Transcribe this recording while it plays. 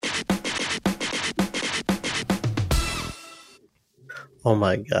Oh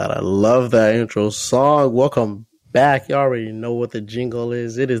my God, I love that intro song. Welcome back. You already know what the jingle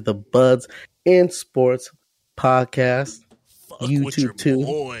is. It is the Buds in Sports podcast, Fuck with your YouTube too.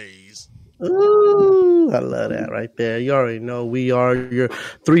 boys. Ooh, I love that right there. You already know we are your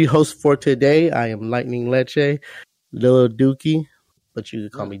three hosts for today. I am Lightning Leche, Lil Dookie, but you can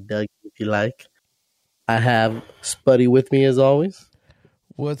call me Doug if you like. I have Spuddy with me as always.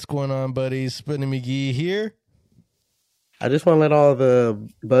 What's going on, buddies? Spuddy McGee here. I just want to let all the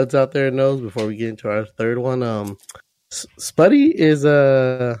buds out there know before we get into our third one. Spuddy is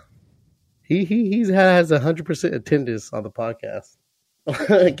he has 100% attendance on the podcast.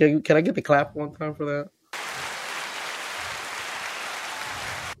 Can I get the clap one time for that?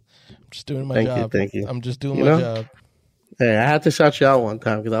 I'm just doing my job. Thank you. I'm just doing my job. Hey, I had to shout you out one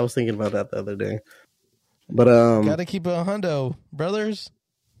time because I was thinking about that the other day. But gotta keep it a hundo, brothers.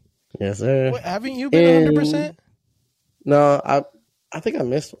 Yes, sir. What, haven't you been 100%? No, I think I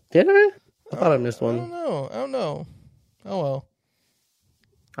missed one. Did I? I thought I missed one. I don't know. Oh well.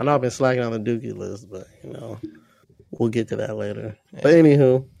 I know I've been slacking on the Dookie list, but we'll get to that later. Yeah. But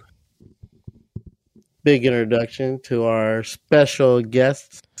anywho, big introduction to our special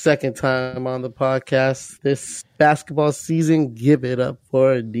guest, second time on the podcast this basketball season. Give it up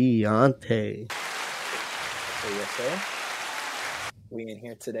for Deontay. Yes, sir. We in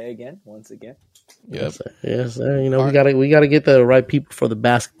here today once again. Yep. Yes, sir. We gotta get the right people for the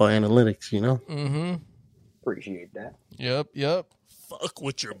basketball analytics. Mm-hmm. Appreciate that. Yep. Fuck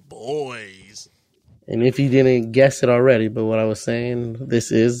with your boys. And if you didn't guess it already, but what I was saying,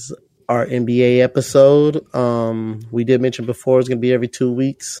 this is our NBA episode. We did mention before it's gonna be every 2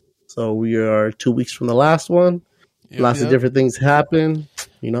 weeks, so we are 2 weeks from the last one. Lots of different things happen,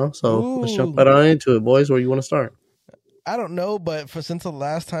 So let's jump right on into it, boys. Where you want to start? I don't know, but since the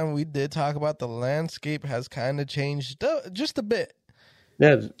last time we did talk about, the landscape has kind of changed just a bit.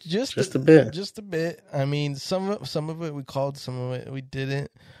 Yeah, just a bit. Just a bit. I mean, some of it we called, some of it we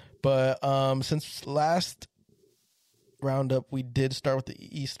didn't. But since last roundup, we did start with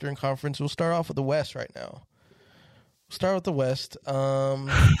the Eastern Conference. We'll start off with the West right now. We'll start with the West.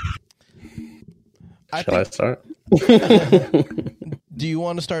 I start? Do you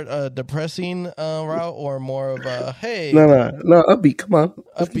want to start a depressing route or more of a hey? No, upbeat. Come on,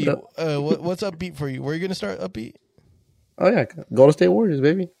 upbeat. What's upbeat for you? Where are you gonna start upbeat? Oh yeah, Golden State Warriors,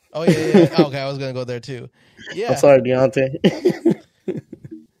 baby. Oh yeah. Okay, I was gonna go there too. Yeah. I'm sorry, Deontay.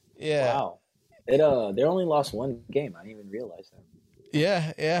 Yeah. Wow. They only lost one game. I didn't even realize that.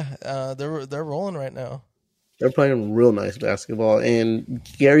 Yeah. They're rolling right now. They're playing real nice basketball, and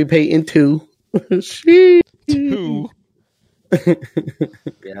Gary Payton too. Two.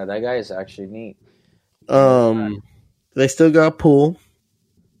 Yeah, that guy is actually neat. They still got Poole.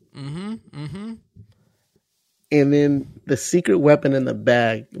 Mm-hmm. And then the secret weapon in the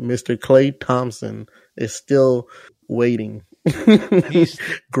bag, Mr. Klay Thompson, is still waiting. He's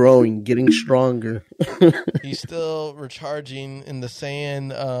growing, getting stronger. He's still recharging in the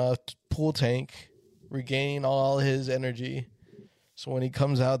sand pool tank, regaining all his energy. So when he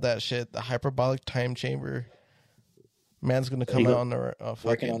comes out that shit, the hyperbolic time chamber, man's going to come out on the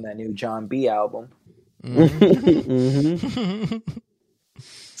working on that new John B album. Mm-hmm.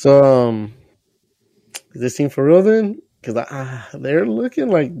 So, is this team for real then? Because they're looking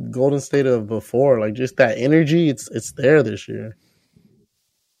like Golden State of before, like just that energy. It's there this year.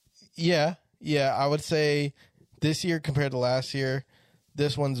 Yeah. I would say this year compared to last year,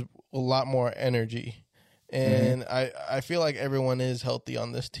 this one's a lot more energy, and I feel like everyone is healthy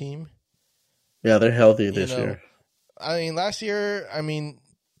on this team. Yeah, they're healthy this year. I mean, last year,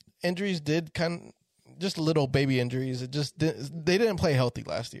 injuries did kind of just little baby injuries. They didn't play healthy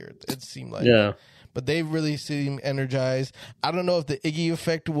last year. It seemed like but they really seem energized. I don't know if the Iggy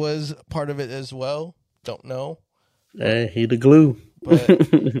effect was part of it as well. Don't know. Hey, he the glue. But,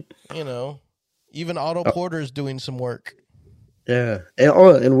 even Otto Porter's doing some work. Yeah.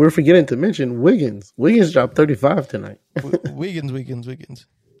 And we're forgetting to mention Wiggins. Wiggins dropped 35 tonight. Wiggins.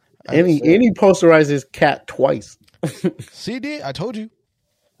 And he posterized his cat twice. CD, I told you.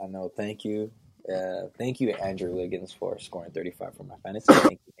 I know. Thank you. Thank you, Andrew Wiggins, for scoring 35 for my fantasy.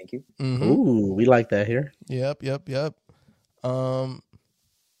 Thank you. Mm-hmm. Ooh, we like that here. Yep.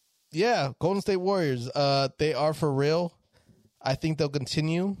 Golden State Warriors. They are for real. I think they'll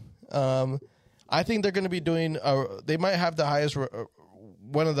continue. I think they're going to be doing. They might have the highest,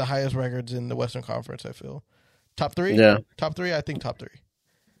 one of the highest records in the Western Conference. I feel top three. Yeah, top three. I think top three.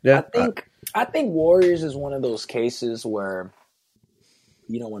 Yeah, I think Warriors is one of those cases where,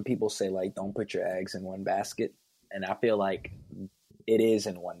 when people say like, don't put your eggs in one basket, and I feel like it is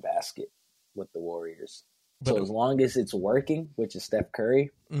in one basket with the Warriors. So as long as it's working, which is Steph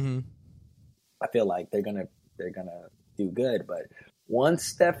Curry, mm-hmm. I feel like they're gonna do good. But once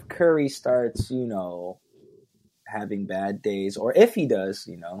Steph Curry starts, having bad days, or if he does,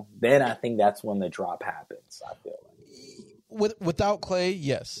 then I think that's when the drop happens. I feel like without Klay,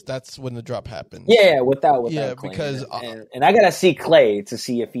 yes, that's when the drop happens. Yeah, without Klay. Because and I gotta see Klay to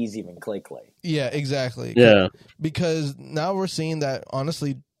see if he's even Klay. Yeah, exactly. Yeah, because now we're seeing that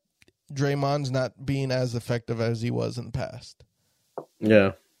honestly, Draymond's not being as effective as he was in the past.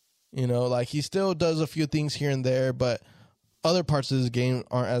 Yeah. Like he still does a few things here and there, but other parts of his game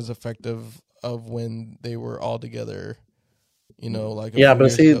aren't as effective of when they were all together. Like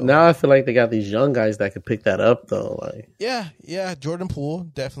but see, now I feel like they got these young guys that could pick that up, though. Like, yeah, Jordan Poole,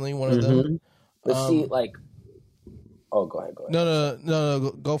 definitely one of them. But see, like, go ahead.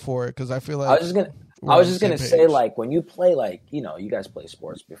 No, go for it, because I feel like I was just gonna say, like, when you play, like, you guys play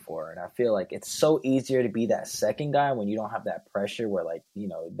sports before, and I feel like it's so easier to be that second guy when you don't have that pressure where, like,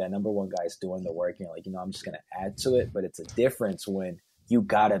 that number one guy is doing the work, and you're like, I'm just gonna add to it. But it's a difference when you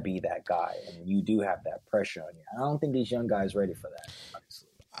gotta be that guy, and you do have that pressure on you. I don't think these young guys ready for that. Honestly,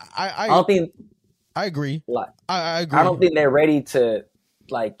 I don't think. I agree. Like, I agree. I don't think they're ready to,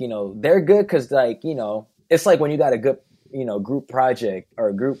 like, they're good because, like, it's like when you got a good group project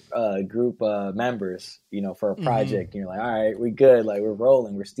or group members, for a project, and you're like, all right, we good, like we're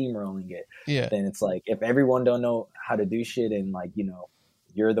rolling, we're steamrolling it. Yeah. Then it's like if everyone don't know how to do shit, and like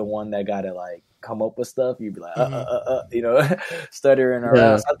you're the one that gotta like come up with stuff, you'd be like stuttering around.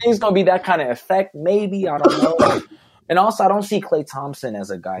 Yeah. So I think it's gonna be that kind of effect, maybe, I don't know. And also I don't see Klay Thompson as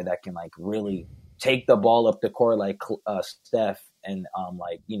a guy that can like really take the ball up the court like Steph and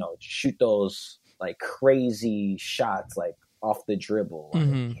shoot those like crazy shots like off the dribble.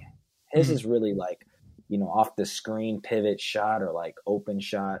 Like, his is really like off the screen pivot shot or like open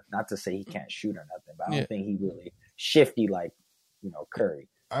shot. Not to say he can't shoot or nothing, but I don't think he really shifty like Curry.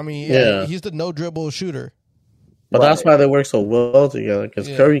 I mean, he's the no dribble shooter. But that's why they work so well together, because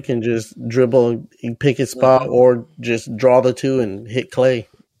Curry can just dribble and pick his spot or just draw the two and hit Klay.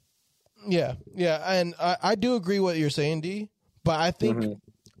 Yeah, and I do agree with what you're saying, D. But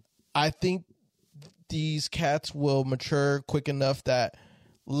I think these cats will mature quick enough that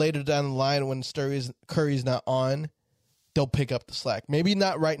later down the line, when Curry's not on, they'll pick up the slack. Maybe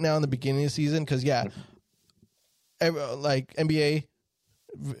not right now in the beginning of the season, because like NBA,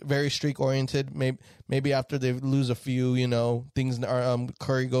 very streak oriented. Maybe after they lose a few, things are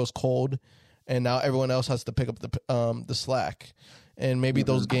Curry goes cold, and now everyone else has to pick up the slack, and maybe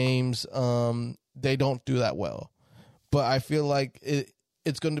those games they don't do that well. But I feel like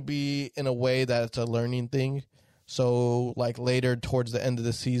it's going to be in a way that it's a learning thing. So like later towards the end of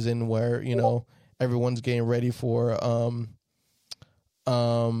the season where, everyone's getting ready for,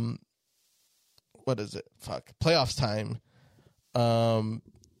 what is it? Playoffs time.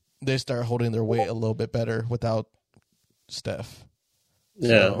 They start holding their weight a little bit better without Steph.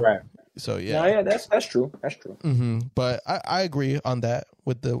 Right. So yeah. No, yeah, that's true. That's true. But I agree on that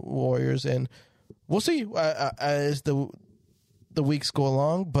with the Warriors, and we'll see as the weeks go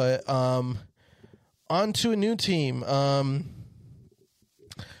along. But on to a new team,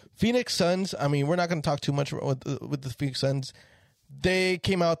 Phoenix Suns. I mean, we're not going to talk too much with the Phoenix Suns. They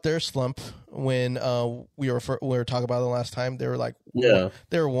came out their slump when we were talking about them last time. They were like,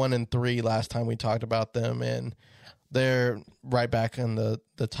 they were 1-3 last time we talked about them, and they're right back in the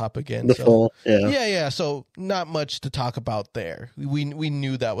top again. So not much to talk about there. We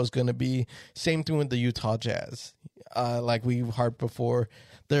knew that was going to be. Same thing with the Utah Jazz. Like we harped before,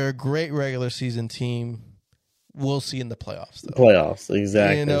 they're a great regular season team. We'll see in the playoffs, though. Playoffs,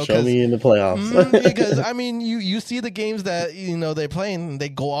 exactly. Show me in the playoffs. Because I mean, you see the games that they play and they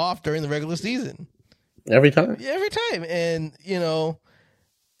go off during the regular season every time, and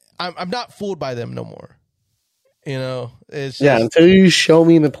I'm not fooled by them no more. It's just, until you show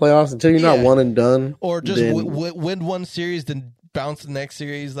me in the playoffs, until you're not one and done, or just win one series, then bounce the next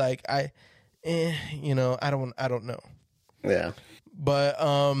series. Like I don't know. Yeah, but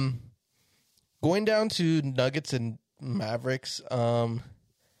going down to Nuggets and Mavericks.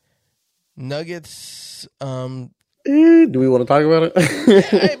 Nuggets. Do we want to talk about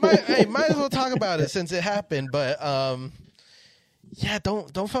it? Might as well talk about it since it happened. But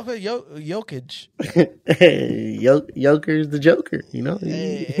don't fuck with Jokic. Hey, Joker's the Joker.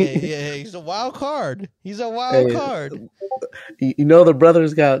 Hey, he's a wild card. Card. The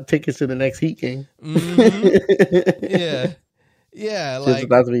brothers got tickets to the next Heat game. Yeah, like it's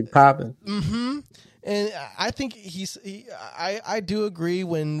about to be popping. And I think I do agree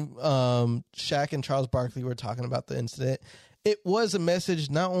when Shaq and Charles Barkley were talking about the incident. it was a message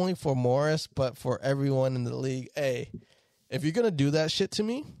not only for Morris but for everyone in the league. Hey, if you're gonna do that shit to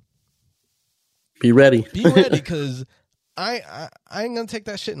me, be ready. Be ready, because I ain't gonna take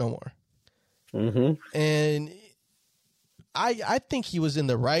that shit no more. Mm-hmm. And I think he was in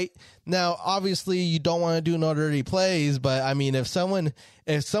the right. Now, obviously, you don't want to do no dirty plays, but I mean, if someone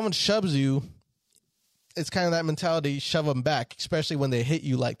shoves you, it's kind of that mentality: shove them back, especially when they hit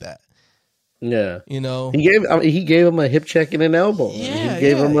you like that. Yeah, you know, he gave him a hip check and an elbow. Yeah, he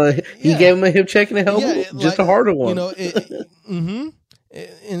gave him a hip check and an elbow, just a harder one. You know,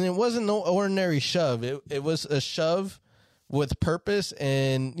 and it wasn't no ordinary shove. It was a shove with purpose,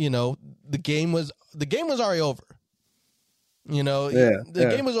 and you know, the game was already over. You know,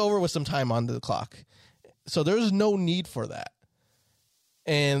 the game was over with some time on the clock, so there's no need for that.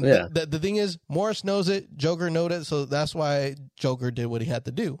 And the thing is, Morris knows it, Joker knows it, so that's why Joker did what he had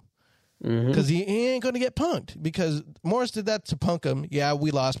to do. Because he ain't going to get punked, because Morris did that to punk him. Yeah, we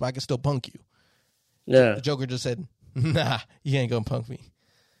lost, but I can still punk you. Yeah, the Joker just said, "Nah, you ain't going to punk me."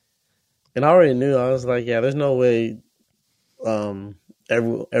 And I already knew. I was like, yeah, there's no way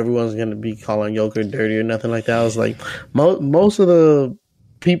everyone's going to be calling Joker dirty or nothing like that. I was like, most of the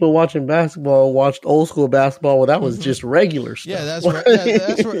people watching basketball watched old school basketball. Well, that was just regular stuff. Yeah, that's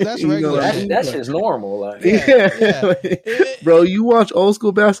regular. That's just normal. Like. Yeah. Bro, you watch old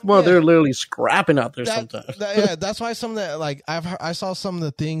school basketball, they're literally scrapping out there sometimes. That's why some of that, like I saw some of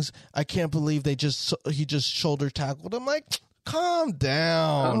the things. I can't believe he just shoulder tackled. I'm like, calm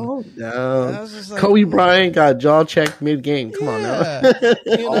down. Like, Kobe Bryant got jaw checked mid game. Come on now.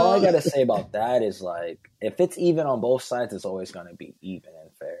 All I gotta say about that is, like, if it's even on both sides, it's always gonna be even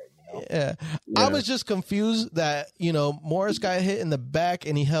and fair. You know? Yeah. I was just confused that, you know, Morris got hit in the back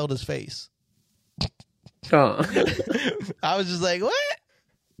and he held his face. I was just like, what?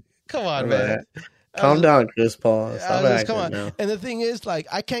 Come on, man. Calm down, Chris Paul. Come on. Now. And the thing is, like,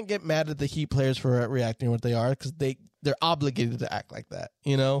 I can't get mad at the Heat players for reacting what they are, because they're obligated to act like that,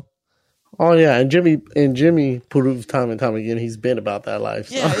 you know? Oh yeah, and Jimmy proved time and time again he's been about that life.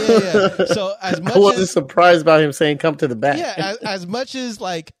 So. Yeah. So as much I wasn't surprised about him saying come to the back. Yeah, as much as,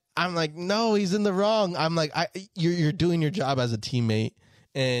 like, I'm like, no, he's in the wrong. I'm like, you're doing your job as a teammate,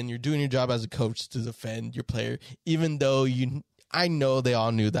 and you're doing your job as a coach to defend your player, even though I know they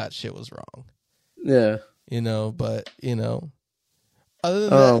all knew that shit was wrong. Yeah. You know, but you know,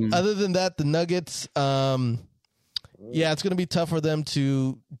 other than that, the Nuggets, yeah, it's going to be tough for them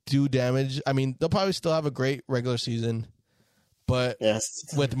to do damage. I mean, they'll probably still have a great regular season, but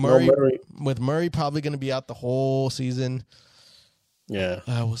with Murray probably going to be out the whole season. Yeah,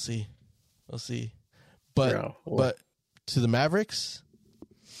 we'll see. But to the Mavericks,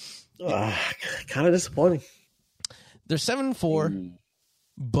 kind of disappointing. They're 7-4,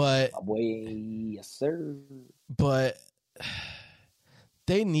 but yes, sir. But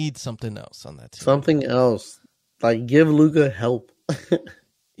they need something else on that team. Something else. Like, give Luka help.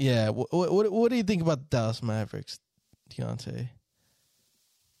 Yeah. What do you think about the Dallas Mavericks, Deontay?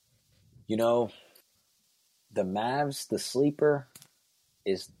 You know, the Mavs, the sleeper,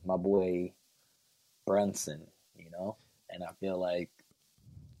 is my boy Brunson, you know? And I feel like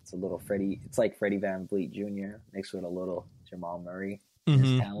it's a little it's like Freddie Van Vliet Jr. mixed with a little Jamal Murray,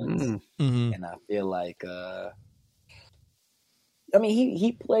 his talents. Mm-hmm. And I feel like, I mean,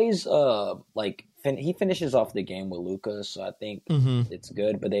 he plays, like, he finishes off the game with Luka, so I think it's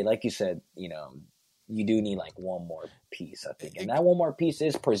good. But like you said, you know, you do need, like, one more piece, I think. And that one more piece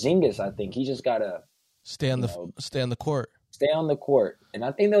is Porzingis, I think. He just got to stay on the court. Stay on the court. And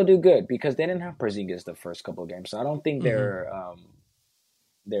I think they'll do good, because they didn't have Porzingis the first couple of games. So I don't think their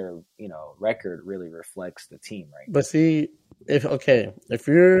you know, record really reflects the team right now. But see, if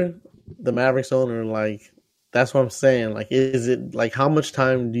you're the Mavericks owner, like, that's what I'm saying. Like, is it, like, how much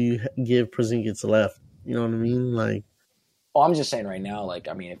time do you give Porzingis left? You know what I mean? Like, I'm just saying right now, like,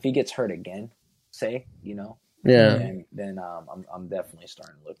 I mean, if he gets hurt again, say, you know, then I'm definitely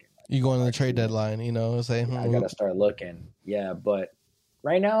starting looking. You going to the trade deadline, you know, say, I gotta start looking. Yeah, but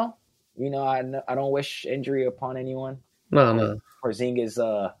right now, you know, I don't wish injury upon anyone. No.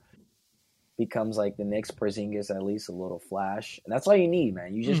 Porzingis becomes like the next Porzingis, at least a little flash. And that's all you need,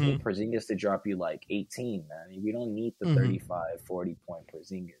 man. You just need Porzingis to drop you like 18, man. We don't need the 35, 40-point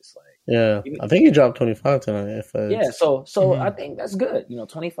Porzingis. Like, yeah, I think he dropped 25 tonight. So I think that's good. You know,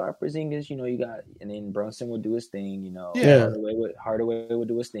 25 Porzingis, you know, you got, and then Brunson will do his thing, you know. Yeah. Hardaway would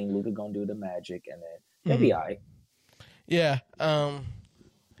do his thing. Luka gonna do the magic, and then they'll be all right. Yeah.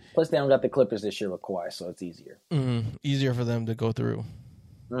 Plus, they don't got the Clippers this year with Kawhi, so it's easier. Easier for them to go through.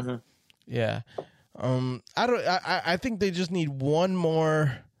 Yeah. I think they just need one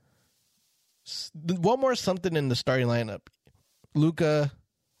more something in the starting lineup. Luka,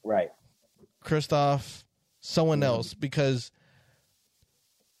 Right. Kristoff, someone else, because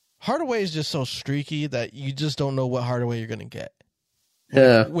Hardaway is just so streaky that you just don't know what Hardaway you're going to get.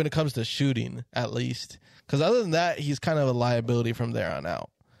 Yeah. When it comes to shooting, at least. Because other than that, he's kind of a liability from there on out.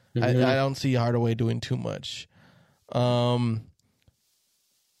 Mm-hmm. I don't see Hardaway doing too much. Was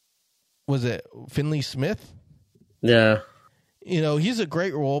it Finley Smith? Yeah. You know, he's a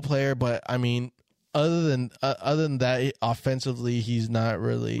great role player, but I mean, other than that, offensively, he's not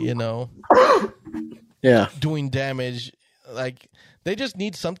really, you know, Yeah. doing damage. Like, they just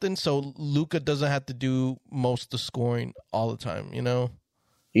need something so Luka doesn't have to do most of the scoring all the time, you know?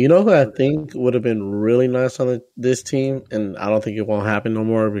 You know who I think would have been really nice on this team, and I don't think it won't happen no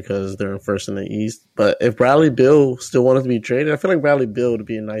more because they're in first in the East. But if Bradley Beal still wanted to be traded, I feel like Bradley Beal would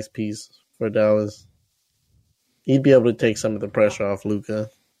be a nice piece for Dallas. He'd be able to take some of the pressure off Luka.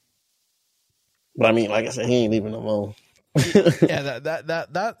 But I mean, like I said, he ain't leaving no more. Yeah,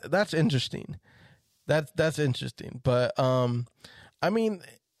 that's interesting. That's interesting. But I mean,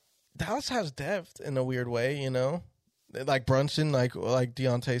 Dallas has depth in a weird way, you know. Like Brunson, like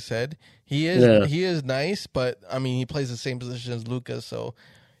Deontay said, he is nice, but I mean, he plays the same position as Luka, so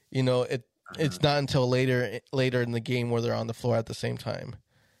you know it's not until later in the game where they're on the floor at the same time.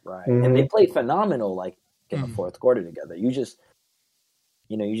 Right, and they played phenomenal, like in the fourth quarter together. You just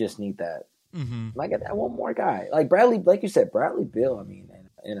need that. Like that one more guy, like Bradley, like you said, Bradley Beal. I mean,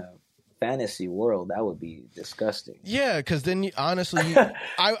 in a fantasy world, that would be disgusting. Yeah, because then honestly,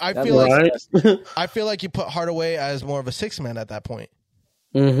 I feel like I feel like you put Hardaway as more of a six man at that point.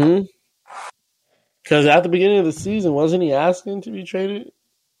 Mm-hmm. Because at the beginning of the season, wasn't he asking to be traded,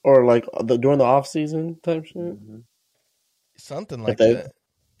 or like during the off season type shit? Mm-hmm. Something like that.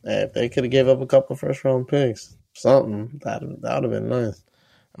 If they could have gave up a couple first round picks, something that would have been nice.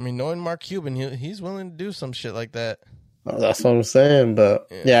 I mean, knowing Mark Cuban, he's willing to do some shit like that. That's what I'm saying. But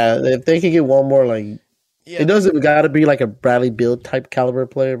yeah, if they could get one more, like, it doesn't got to be like a Bradley Beal type caliber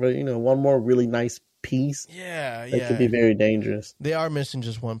player, but you know, one more really nice piece. That could be very dangerous. They are missing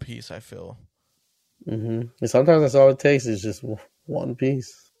just one piece, I feel. Mm-hmm. And sometimes that's all it takes is just one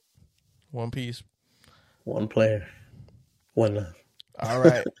piece. One piece. One player. One love. All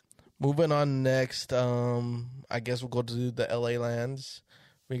right. Moving on next. I guess we'll go to the LA lands.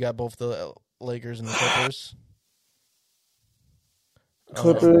 We got both the Lakers and the Clippers.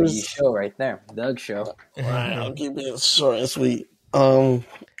 Clippers. Doug's show right there. Doug's show. Right, I'll keep it short and sweet.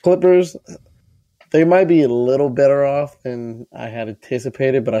 Clippers, they might be a little better off than I had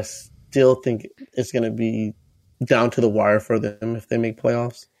anticipated, but I still think it's going to be down to the wire for them if they make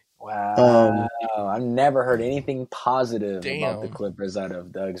playoffs. Wow. I've never heard anything positive about the Clippers out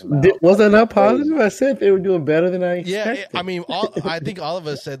of Doug's mouth. Was that not positive? I said they were doing better than I expected. Yeah, I mean, I think all of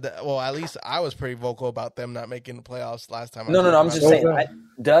us said that. Well, at least I was pretty vocal about them not making the playoffs last time. No, I'm just saying.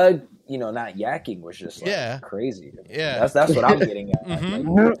 Doug, not yakking was just crazy. Yeah. That's what I'm getting at.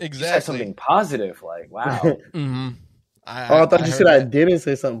 Exactly. You said something positive. Like, wow. I thought you said I didn't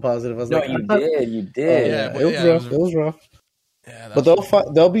say something positive. I was no, you did. Yeah, it was rough. Yeah,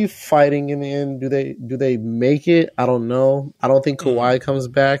 but they'll be fighting in the end. Do they make it? I don't know. I don't think Kawhi comes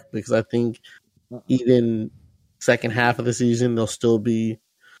back because I think even second half of the season they'll still be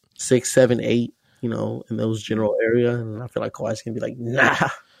 6, 7, 8. In those general area, and I feel like Kawhi's gonna be like, nah.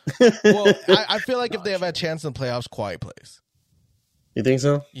 Well, I feel like if they have a chance in the playoffs, Kawhi plays. You think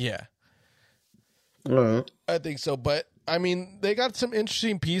so? Yeah. All right. I think so, but I mean, they got some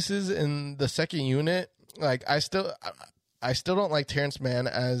interesting pieces in the second unit. Like, I still don't like Terrence Mann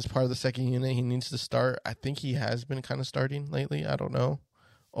as part of the second unit. He needs to start. I think he has been kind of starting lately. I don't know.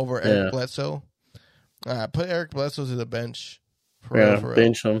 Over Eric Bledsoe. Put Eric Bledsoe to the bench. For real.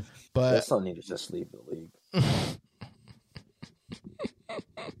 Bench him. But Bledsoe needs to just leave the league.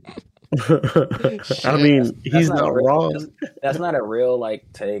 I mean, he's not wrong. That's not a real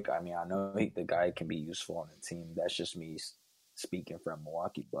take. I mean, I know the guy can be useful on the team. That's just me speaking from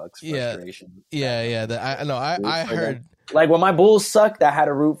Milwaukee Bucks frustration. Yeah. I heard when my Bulls sucked, I had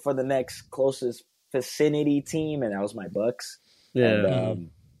to root for the next closest vicinity team, and that was my Bucks. Yeah. And,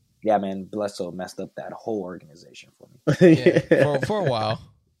 yeah, man, Bledsoe messed up that whole organization for me. For a while.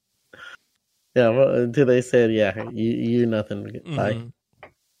 Yeah, well, until they said, you're nothing. Like,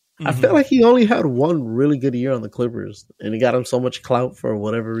 I feel like he only had one really good year on the Clippers, and he got him so much clout for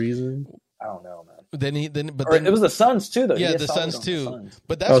whatever reason. I don't know, man. Then it was the Suns too, though. Yeah, the Suns too. Suns.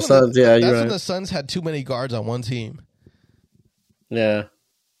 But that's when right. The Suns had too many guards on one team. Yeah.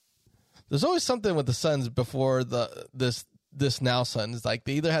 There's always something with the Suns before this now Suns. Like,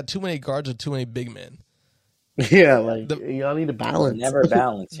 they either had too many guards or too many big men. Yeah, y'all need to balance. Never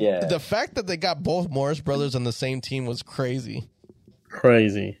balance, yeah. The fact that they got both Morris brothers on the same team was crazy.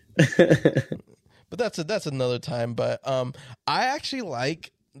 Crazy. But that's another time. But I actually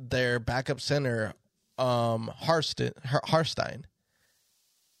like their backup center, Harstein.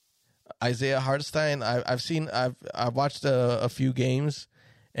 Isaiah Hartenstein. I've watched a few games,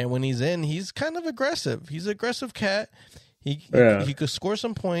 and when he's in, he's kind of aggressive. He's an aggressive cat. He could score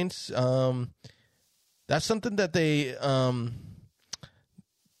some points. That's something that they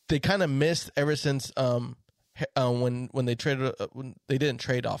kind of missed ever since when they traded when they didn't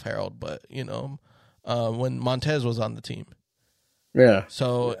trade off Harold, but when Montez was on the team. Yeah.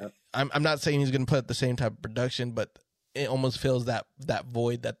 So I'm not saying he's going to put the same type of production, but it almost fills that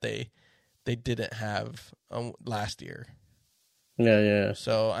void that they didn't have last year. Yeah.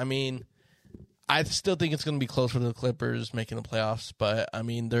 So I mean, I still think it's going to be close for the Clippers making the playoffs, but I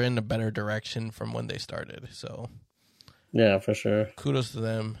mean they're in a better direction from when they started. So yeah, for sure. Kudos to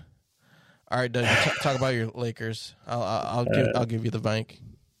them. All right, Doug, talk about your Lakers. I'll give you the mic.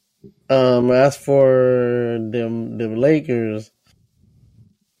 As for the Lakers,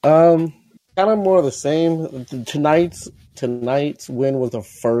 kind of more of the same. Tonight's win was the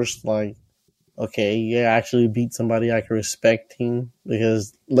first actually beat somebody I can respect team,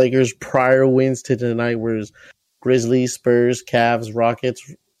 because Lakers' prior wins to tonight were Grizzlies, Spurs, Cavs,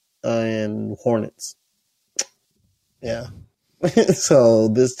 Rockets, and Hornets. Yeah. So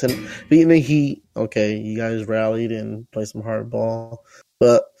beating the Heat, okay, you guys rallied and played some hard ball,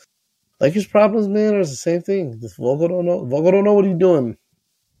 but Lakers' problems, man, are the same thing. This Vogel don't know what he's doing.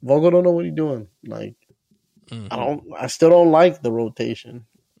 Like, I still don't like the rotation,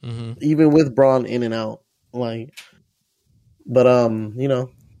 even with Braun in and out. Like, but as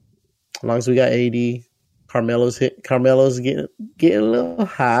long as we got AD, Carmelo's getting a little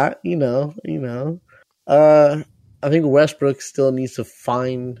hot. I think Westbrook still needs to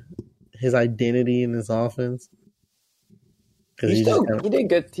find his identity in his offense. He did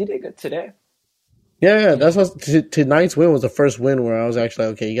good. He did good today. Yeah. That's what tonight's win was the first win where I was actually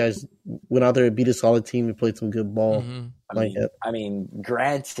okay. You guys went out there and beat a solid team and played some good ball. I mean,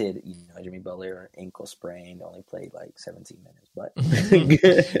 granted, Jimmy Butler ankle sprained, only played like 17 minutes, but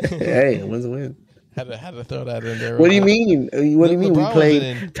hey, a win's a win. Had to throw that in there. What do you mean? What do you mean? We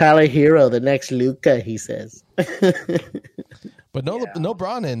played Tyler Hero, the next Luka, he says. But no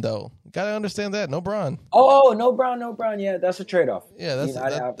Braun in though. Gotta understand that. No Braun. Oh, no Braun. Yeah, that's a trade off. Yeah, that's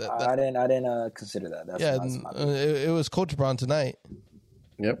I didn't consider that. It was Coach Braun tonight.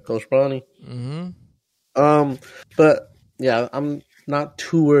 Yep, Coach Bronny. But yeah, I'm not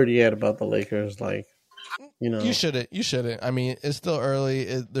too worried yet about the Lakers. Like, you shouldn't. I mean, it's still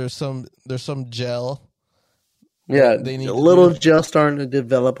early. There's some gel. Yeah, they need a little gel starting to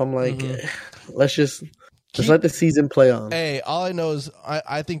develop. I'm like, let's let the season play on. Hey, all I know is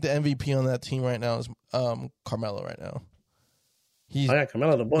I think the MVP on that team right now is Carmelo right now.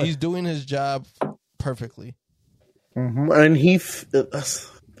 Carmelo the boy. He's doing his job perfectly. And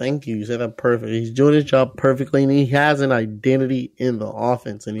thank you. You said that perfect. He's doing his job perfectly, and he has an identity in the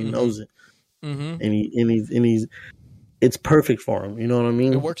offense, and he knows it. And he's it's perfect for him. You know what I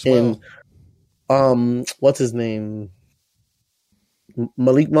mean? It works well. What's his name?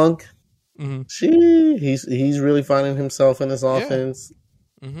 Malik Monk. He's really finding himself in this offense.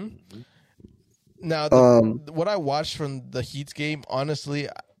 Now, what I watched from the Heat's game, honestly,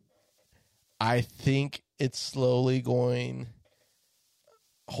 I think it's slowly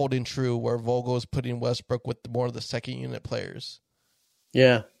holding true where Vogel is putting Westbrook with more of the second unit players.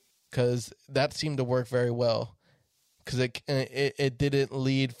 Yeah, because that seemed to work very well. Because it didn't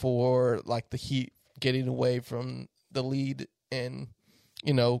lead for like the Heat getting away from the lead, and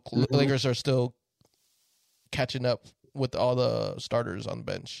Lakers are still catching up with all the starters on the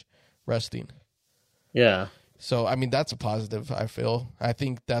bench resting. Yeah. So I mean that's a positive. I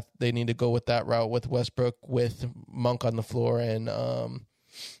think that they need to go with that route with Westbrook, with Monk on the floor, and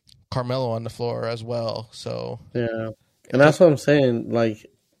Carmelo on the floor as well. So yeah, and that's what I'm saying. Like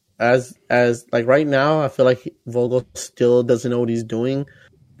as like right now, I feel like Vogel still doesn't know what he's doing,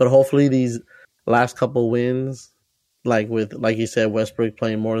 but hopefully these last couple wins, like you said, Westbrook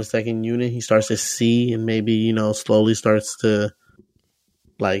playing more of the second unit, he starts to see and maybe slowly starts to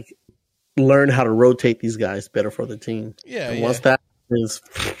like learn how to rotate these guys better for the team. Yeah, and once that is,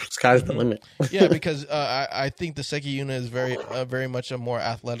 sky's the limit. Yeah, because I think the second unit is very much a more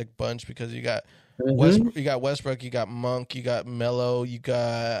athletic bunch because you got Westbrook, you got Monk, you got Melo, you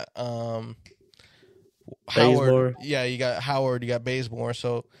got Howard. Bazemore. Yeah, you got Howard, you got Bazemore.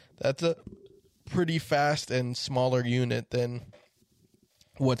 So that's a pretty fast and smaller unit than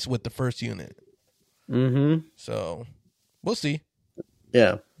what's with the first unit. So we'll see.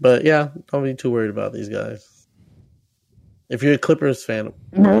 Yeah, but yeah, don't be too worried about these guys. If you're a Clippers fan,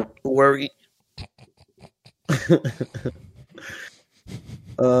 worry.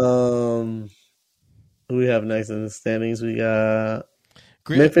 Who we have next in the standings? We got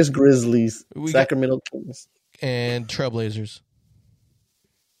Memphis Grizzlies, Sacramento Kings, and Trailblazers.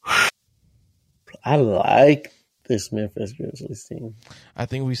 I like this Memphis Grizzlies team. I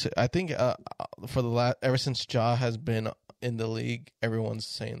think for the ever since Ja has been in the league, everyone's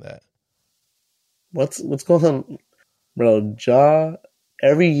saying that. What's going on, bro? Ja.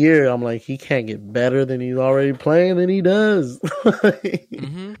 Every year, I'm like, he can't get better than he's already playing, than he does.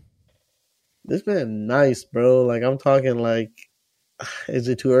 Mm-hmm. This man, nice, bro. Like, I'm talking like, is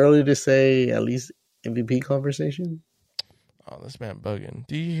it too early to say at least MVP conversation? Oh, this man bugging.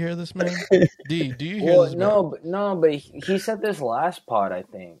 Do you hear this man? D, do you hear this man? No, but he said this last pod, I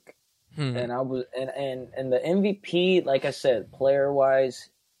think. And I was and the MVP, like I said, player wise,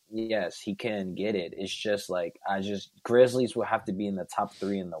 yes, he can get it. It's just like Grizzlies will have to be in the top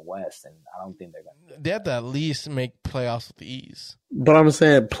 3 in the West, and I don't think they're gonna. They have to at least make playoffs with ease. But I'm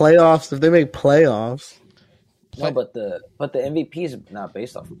saying playoffs. If they make playoffs, no, but the MVP is not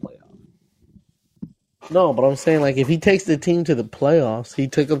based off of playoffs. No, but I'm saying like if he takes the team to the playoffs, he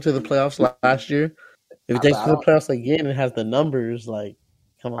took them to the playoffs last year. If he takes them to the playoffs again and has the numbers, like,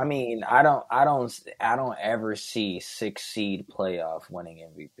 come on. I mean, I don't ever see 6 seed playoff winning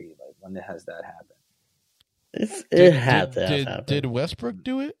MVP. Like, when has that happened? It had to happen. Did Westbrook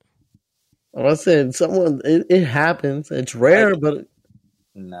do it? I said it happens. It's rare, but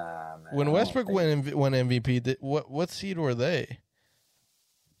nah, man. When Westbrook won MVP, what seed were they?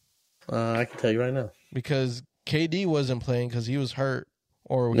 I can tell you right now. Because KD wasn't playing because he was hurt,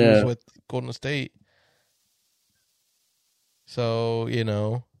 or he was with Golden State. So,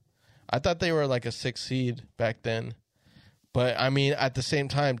 I thought they were like a 6 seed back then. But, I mean, at the same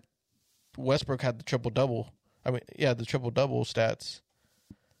time, Westbrook had the triple-double. I mean, yeah, the triple-double stats.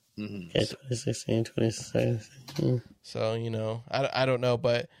 Mm-hmm. Yeah, 2016, 2017. So, I don't know,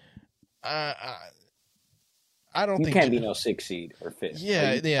 but I don't think you can't be no 6 seed or 5th.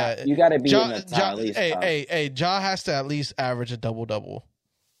 Yeah, yeah. You got to be in the top, at least. Hey, Ja has to at least average a double-double.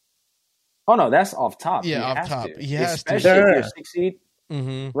 Oh, no, that's off top. Yeah, off top. He has to. Especially if you're 6 seed.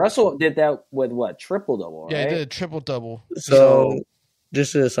 Mm-hmm. Russell did that with what? Triple-double, right? Yeah, he did a triple-double. So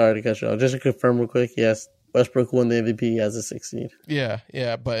sorry to cut you off. Just to confirm real quick, yes, Westbrook won the MVP as a 6 seed. Yeah,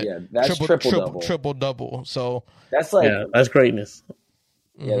 but that's triple-double. Triple-double. So that's like... Yeah, that's greatness.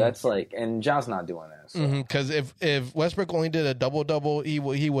 Yeah, that's like... And John's not doing that. Because if Westbrook only did a double-double, he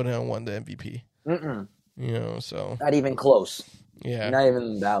wouldn't have won the MVP. So... Not even close. Yeah. Not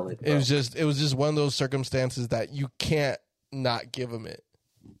even valid. Bro. It was just one of those circumstances that you can't not give him it.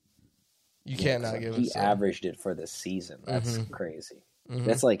 You can't not give him it. He averaged it for the season. That's crazy.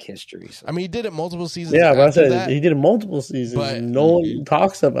 That's like history. So. I mean, he did it multiple seasons. Yeah, but I said he did it multiple seasons. But no one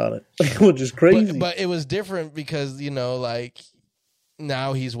talks about it, which is crazy. But it was different because, like,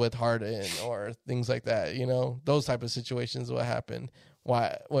 now he's with Harden or things like that. Those type of situations what happened.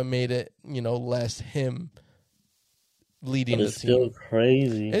 What made it, less him leading the team. It's still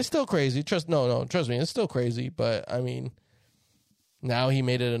crazy. It's still crazy. Trust me, it's still crazy. But I mean, now he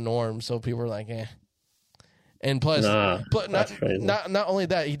made it a norm, so people are like, eh. And plus, not only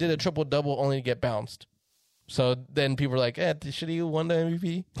that, he did a triple double only to get bounced. So then people are like, should he have won the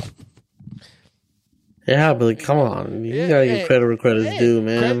MVP? Yeah, but come on, you gotta give credit where credit's due,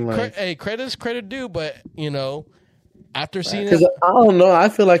 man. Credit's credit due, but after seeing it, I don't know. I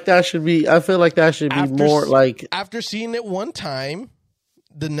feel like that should be. More like after seeing it one time,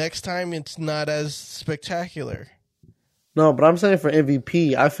 the next time it's not as spectacular. No, but I'm saying for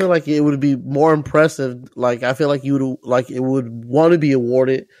MVP, I feel like it would be more impressive. Like I feel like it would want to be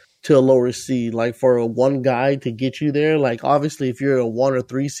awarded to a lower seed. Like for a one guy to get you there. Like obviously, if you're a 1 or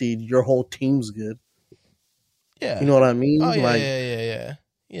 3 seed, your whole team's good. Yeah, you know what I mean. Oh yeah.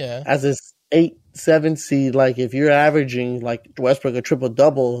 As a 8, 7 seed, like if you're averaging like Westbrook a triple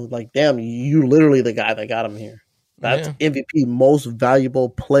double, like damn, you literally the guy that got him here. That's MVP, most valuable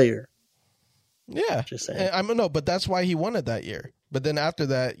player. Yeah, just saying. I mean, no, but that's why he won it that year. But then after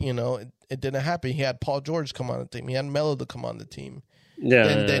that, it didn't happen. He had Paul George come on the team. He had Melo to come on the team. Yeah.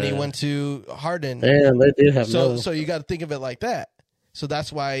 Then he went to Harden. Yeah, they did have Melo. So you got to think of it like that. So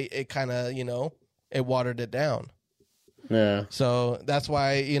that's why it kind of it watered it down. Yeah. So that's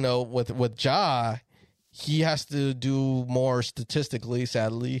why with Ja, he has to do more statistically,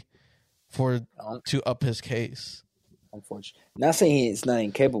 sadly, to up his case. Unfortunately, not saying he's not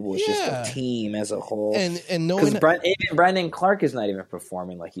incapable. It's just the team as a whole. And knowing even Brandon Clark is not even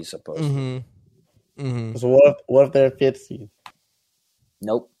performing like he's supposed to. So what if they're 5th seed?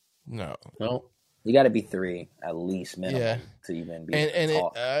 Nope. No. You got to be 3 at least minimum Yeah. to even be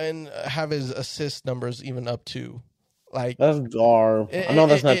and have his assist numbers even up too. Like That's garb. I know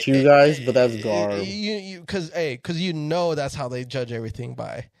that's not you guys, but that's garb. Because that's how they judge everything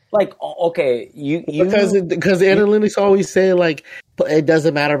by. Like, okay, because the analytics always say like it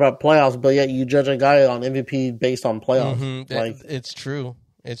doesn't matter about playoffs, but yet you judge a guy on MVP based on playoffs. Mm-hmm. Like it's true.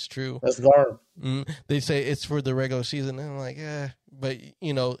 It's true. That's garb. They say it's for the regular season, and I'm like, but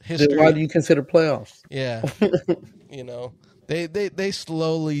history. Then why do you consider playoffs? Yeah, they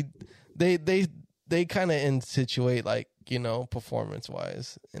slowly they kind of insituate like performance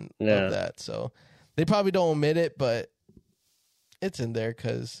wise and of that, so they probably don't admit it, but it's in there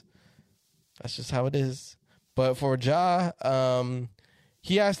because that's just how it is. But for Ja,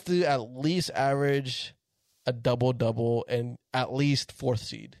 he has to at least average a double and at least 4th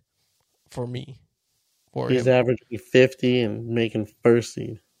seed for me. He's averaging 50 and making 1st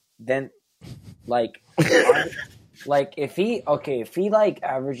seed. Then, like, if he like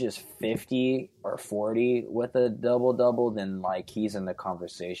averages 50 or 40 with a double, then like he's in the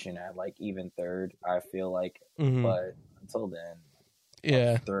conversation at like even 3rd. I feel like, but until then,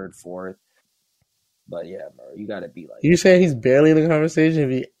 3rd, 4th. But yeah, bro, you got to be like. You saying he's barely in the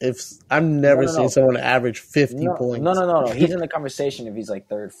conversation? If I've never seen someone average 50 points. No. He's in the conversation if he's like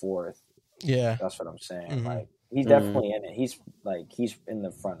 3rd, 4th. Yeah, that's what I'm saying. Like he's definitely in it. He's in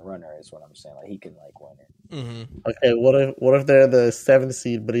the front runner. Is what I'm saying. Like he can like win it. Okay, what if they're the 7th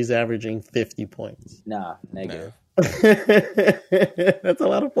seed, but he's averaging 50 points? Nah, negative. That's a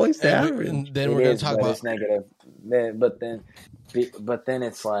lot of points to average. And then we're gonna talk about it's negative. But then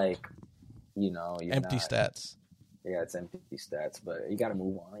it's like. You're empty stats. Yeah, it's empty stats, but you got to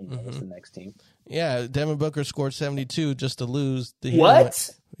move on. What's the next team? Yeah, Devin Booker scored 72 just to lose. What?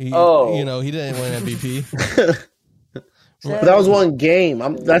 He didn't win MVP. But that was one game.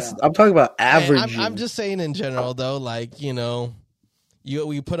 I'm talking about average. I'm just saying in general though, like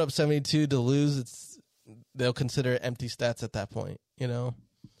we put up 72 to lose. They'll consider it empty stats at that point.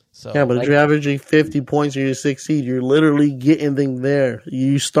 So yeah, but if you're averaging 50 points or you're 6th seed, you're literally getting them there.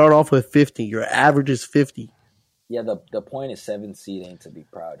 You start off with 50. Your average is 50. Yeah, the point is 7th seed ain't to be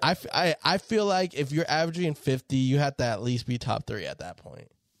proud of. I feel like if you're averaging 50, you have to at least be top 3 at that point.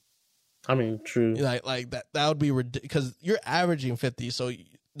 I mean, true. Like that would be ridiculous because you're averaging 50, so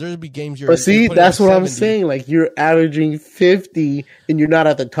there'd be games you're. But see, that's what 70. I'm saying. Like you're averaging 50 and you're not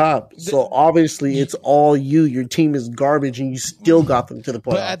at the top. So obviously, it's all you. Your team is garbage, and you still got them to the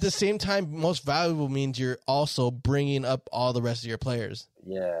playoffs. But at the same time, most valuable means you're also bringing up all the rest of your players.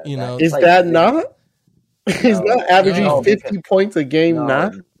 Yeah, is like, that not? Is that averaging 50 points a game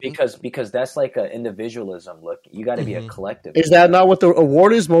not? Because that's like an individualism. Look, you got to be a collective. Is that not what the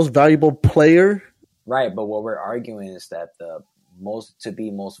award is? Most valuable player? Right, but what we're arguing is that to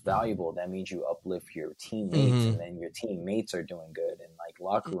be most valuable, that means you uplift your teammates, and then your teammates are doing good, and like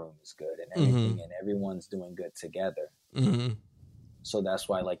locker room is good, and everything, and everyone's doing good together. So that's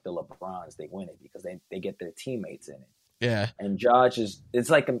why like the LeBrons, they win it because they get their teammates in it. Yeah, and Josh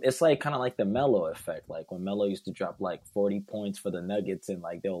it's like kind of like the Melo effect. Like when Melo used to drop like 40 points for the Nuggets and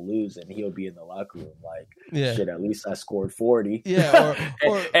like they'll lose and he'll be in the locker room like, shit, at least I scored 40. Yeah,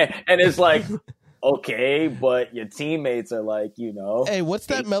 and it's like, okay, but your teammates are like, Hey, what's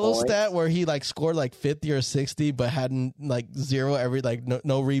that Melo points. stat where he like scored like 50 or 60 but had like 0 every like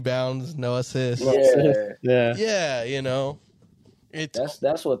no rebounds, no assists. Yeah.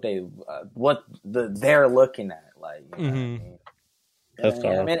 That's what they're looking at. Like, you know what I mean? That's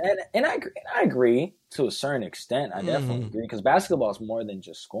and I agree to a certain extent. I definitely agree because basketball is more than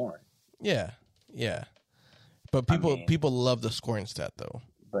just scoring. Yeah. But people love the scoring stat though.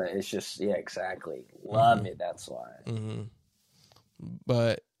 But it's just exactly love it. That's why.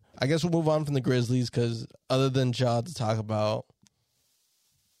 But I guess we'll move on from the Grizzlies because other than Ja to talk about,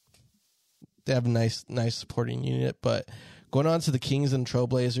 they have a nice supporting unit. But going on to the Kings and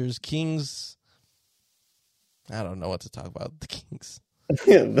Trailblazers, Kings. I don't know what to talk about. The Kings.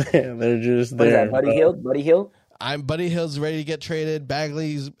 They're just there. Buddy Hield? Buddy Hield's ready to get traded.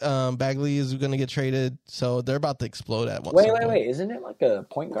 Bagley is going to get traded. So they're about to explode at once. Wait. Isn't it like a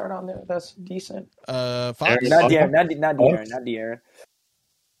point guard on there that's decent? Fox? Not De'Aaron.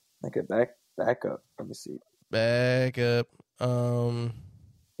 Like a backup. Let me see. Backup. I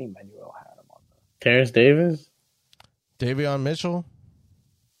think Manuel had him on there. Terrence Davis? Davion Mitchell?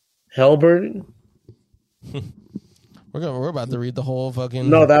 Halliburton? We're about to read the whole fucking.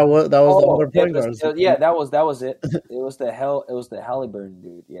 No, that was the other point guard. That was it. It was the Halliburton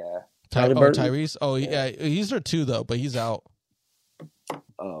dude. Yeah. Tyrese. Oh yeah, he's there too though, but he's out.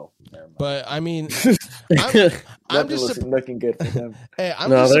 Oh, never mind. But I mean, I'm I'm just looking good for them. hey, I'm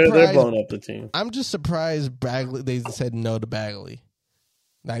no, just they're surprised. blowing up the team. I'm just surprised Bagley. They said no to Bagley.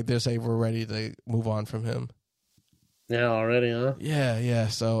 Like they're saying we're ready to move on from him. Yeah, already, huh? Yeah.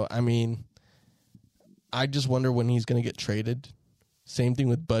 So I mean, I just wonder when he's going to get traded. Same thing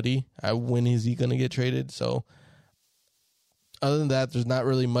with Buddy. When is he going to get traded? So other than that, there's not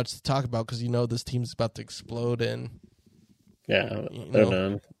really much to talk about because this team's about to explode and Yeah, they're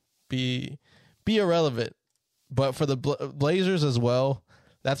done. Be irrelevant. But for the Blazers as well,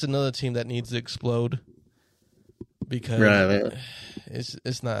 that's another team that needs to explode because it's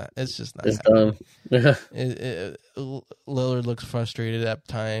just not. It's done. Yeah. Lillard looks frustrated at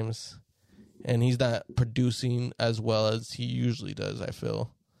times, and he's not producing as well as he usually does. I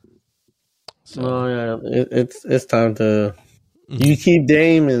feel. So, No, yeah, it's time to. You keep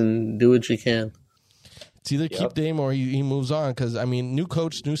Dame and do what you can. It's either keep Dame or he moves on because new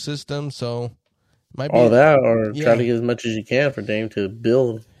coach, new system, so might be all that or try to get as much as you can for Dame to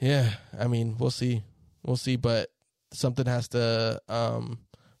build. Yeah, we'll see, but something has to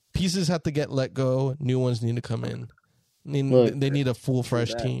pieces have to get let go. New ones need to come in. They need a full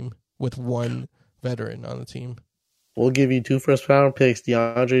fresh team with one veteran on the team. We'll give you 2 first-round picks,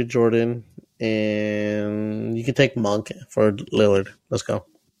 DeAndre Jordan, and you can take Monk for Lillard. Let's go.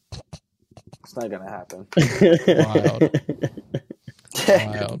 It's not gonna happen. Wild.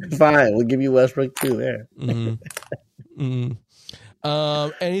 Fine, we'll give you Westbrook too. There.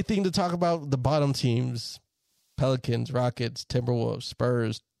 Anything to talk about the bottom teams? Pelicans, Rockets, Timberwolves,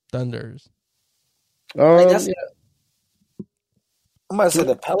 Spurs, Thunders. I'm about to say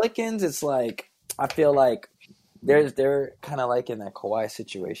the Pelicans. It's like I feel like they're kind of like in that Kawhi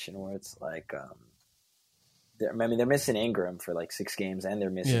situation where it's like they're missing Ingram for like 6 games and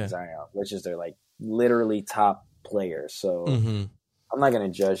they're missing Zion, which is their like literally top player. So I'm not gonna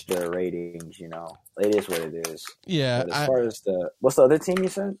judge their ratings. It is what it is. Yeah. But as far as what's the other team you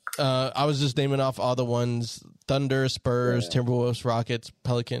said? I was just naming off all the ones: Thunder, Spurs, Timberwolves, Rockets,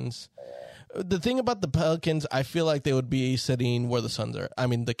 Pelicans. The thing about the Pelicans, I feel like they would be sitting where the Suns are.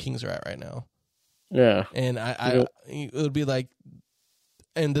 The Kings are at right now. Yeah, and it would be like,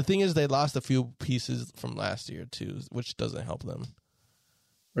 and the thing is, they lost a few pieces from last year too, which doesn't help them.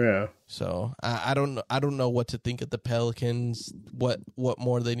 Yeah. So I don't know what to think of the Pelicans. What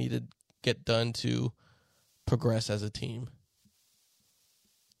more they need to get done to progress as a team.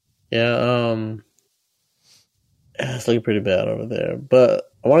 Yeah. It's looking pretty bad over there. But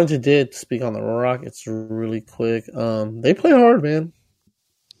I wanted to speak on the Rockets really quick. They play hard, man.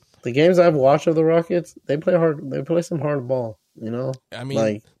 The games I've watched of the Rockets, they play hard. They play some hard ball.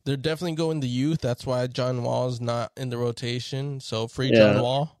 They're definitely going the youth. That's why John Wall's not in the rotation. So free John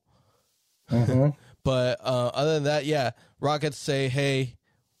Wall. Mm-hmm. But other than that, Rockets say, hey,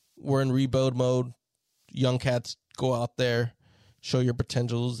 we're in rebuild mode. Young cats, go out there, show your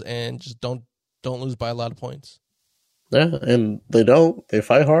potentials, and just don't lose by a lot of points. Yeah, and they don't. They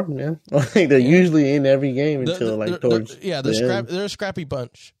fight hard, man. They're usually in every game until towards they're a scrappy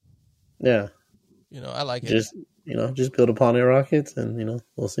bunch. Yeah. I like it. Just build upon their Rockets and,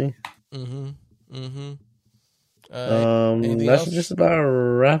 we'll see. That should just about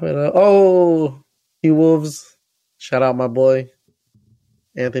wrap it up. Oh, Wolves. Shout out my boy,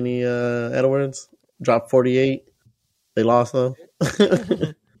 Anthony Edwards. Dropped 48. They lost, though.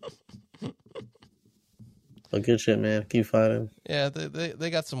 But good shit, man. Keep fighting. Yeah, they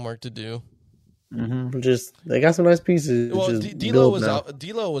got some work to do. Mm-hmm. They got some nice pieces. Well, D'Lo was out.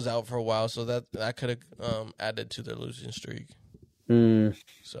 D'Lo was out for a while, so that could have added to their losing streak.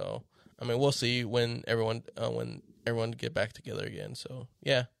 So we'll see when everyone get back together again. So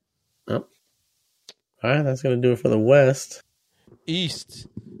yeah. Yep. All right, that's gonna do it for the West. East.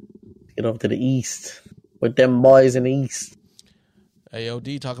 Get over to the East with them boys in the East.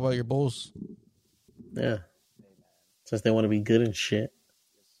 AOD, talk about your Bulls. Yeah. Since they want to be good and shit.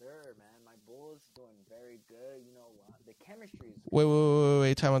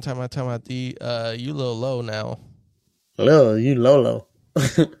 Wait. Time out. You little low now. Hello, you Lolo.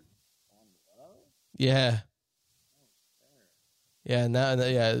 Yeah. Yeah,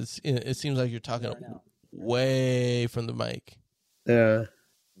 it seems like you're talking way from the mic. Yeah.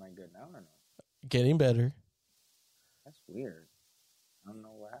 Am I good now or no? Getting better. That's weird. I don't know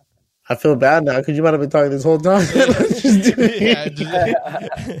what happened. I feel bad now because you might have been talking this whole time. I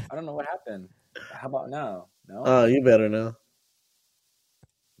don't know what happened. How about now? No? Oh, you better now.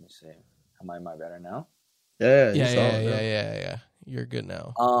 Let me see. Am I better now? Yeah. Yeah. You're good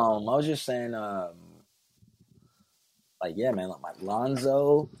now. I was just saying, man, like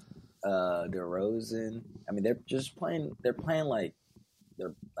Lonzo, DeRozan. They're just playing. They're playing like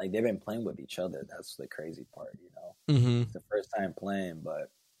they've been playing with each other. That's the crazy part, you know. Mm-hmm. It's the first time playing,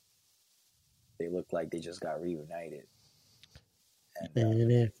 but they look like they just got reunited.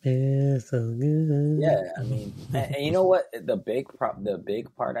 And it feels so good. Yeah, I mean, and you know what? The big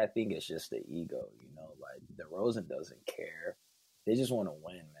part I think is just the ego. You know, like DeRozan doesn't care. They just want to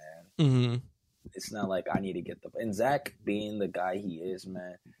win, man. Mm-hmm. It's not like I need to get the. And Zach, being the guy he is,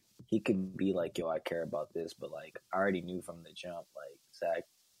 man, he could be like, "Yo, I care about this," but like I already knew from the jump, like Zach,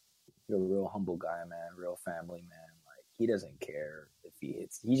 you're a real humble guy, man, real family man. Like he doesn't care if he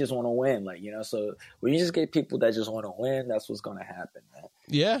hits. He just want to win, like, you know. So when you just get people that just want to win, that's what's gonna happen, man.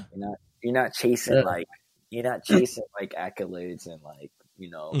 Yeah, you're not chasing like accolades and like,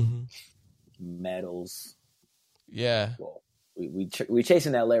 you know, medals. Yeah. Well, we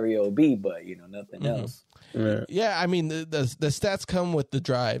chasing that Larry O.B., but you know, nothing else. Yeah, I mean the stats come with the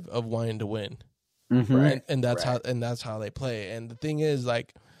drive of wanting to win, right? And that's how they play. And the thing is,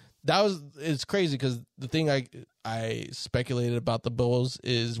 like, it's crazy because the thing I speculated about the Bulls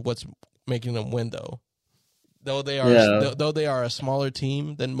is what's making them win, though. Though they are a smaller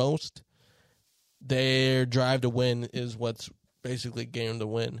team than most, their drive to win is what's basically getting them to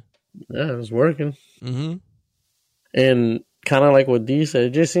win. Yeah, it was working. Mm-hmm. And kind of like what D said,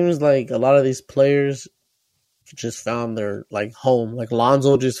 it just seems like a lot of these players just found their like home. Like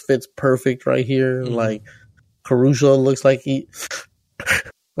Lonzo just fits perfect right here. Like Caruso looks like he.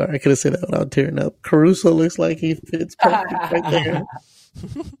 Sorry, I couldn't say that without tearing up. Caruso looks like he fits perfect right there.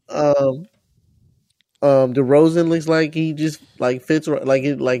 DeRozan looks like he just like fits like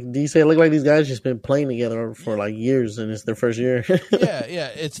it. Like D said, look like these guys just been playing together for like years, and it's their first year. yeah.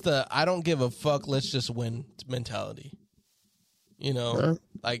 It's the I don't give a fuck. Let's just win mentality. You know,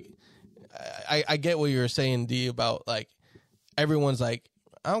 like I get what you were saying, D, about like everyone's like,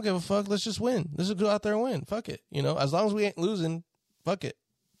 I don't give a fuck. Let's just win. Let's just go out there and win. Fuck it. You know, as long as we ain't losing, fuck it.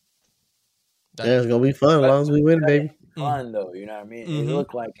 Yeah, it's gonna be fun as long as we win, baby. Fun though, you know what I mean? It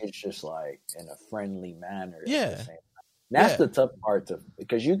looked like it's just like in a friendly manner. Yeah, that's the tough part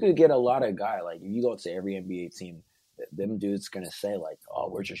because you could get a lot of guy like if you go to every NBA team, them dudes gonna say like, "Oh,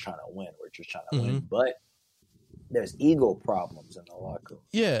 we're just trying to win. We're just trying to win," but there's ego problems in the locker room.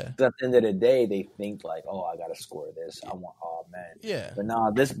 Yeah. At the end of the day, they think like, "Oh, I gotta score this. I want. Oh man." Yeah. But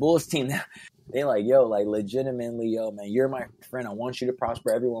nah, this Bulls team, they like, yo, like legitimately, yo, man, you're my friend. I want you to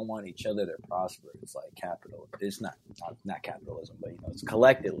prosper. Everyone wants each other to prosper. It's like capital. It's not capitalism, but you know, it's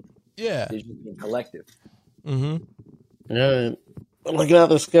collective. Yeah. It's just collective. Mm-hmm. Yeah. Looking at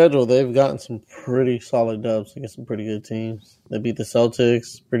their schedule, they've gotten some pretty solid dubs against some pretty good teams. They beat the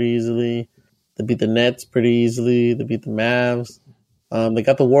Celtics pretty easily. They beat the Nets pretty easily. They beat the Mavs. They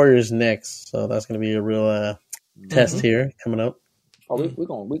got the Warriors next, so that's going to be a real test here coming up. Oh, we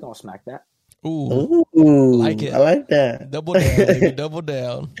gonna smack that. Ooh, like it. I like that. Double down, baby, double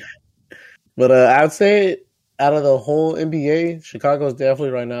down. But I'd say out of the whole NBA, Chicago is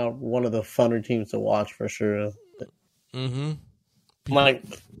definitely right now one of the funner teams to watch for sure. Mm-hmm. Like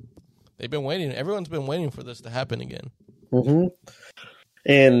they've been waiting. Everyone's been waiting for this to happen again. Mm-hmm.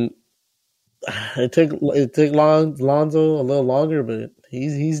 And it took Lonzo a little longer, but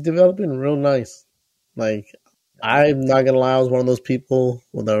he's developing real nice. Like I'm not gonna lie, I was one of those people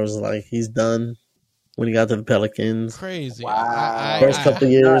that was like, he's done when he got to the Pelicans. Crazy. Wow. First couple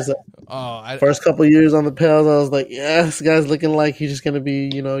years on the Pels, I was like, yeah, this guy's looking like he's just gonna be,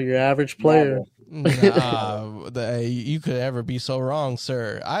 you know, your average player. Nah, you could ever be so wrong,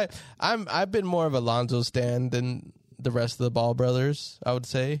 sir. I've been more of a Lonzo stan than the rest of the Ball brothers, I would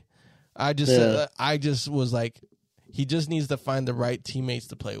say. I just was like, he just needs to find the right teammates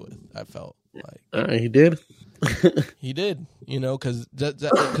to play with. I felt like he did. He did, you know, because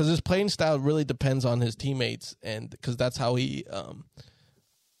his playing style really depends on his teammates, and because that's how he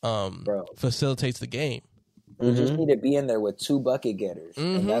facilitates the game. You just need to be in there with two bucket getters,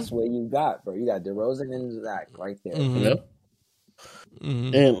 and that's what you got, bro. You got DeRozan and Zach right there. Yep.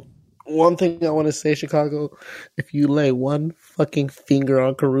 And one thing I want to say, Chicago, if you lay one fucking finger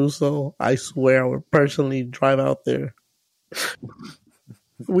on Caruso, I swear I would personally drive out there.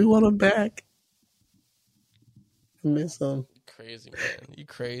 We want him back. I miss him. Crazy, man. You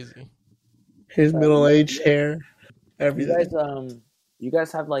crazy. His middle-aged hair. Everything. You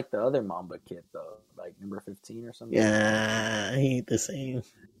guys have like the other Mamba kid though, like number 15 or something. Yeah, he ain't the same.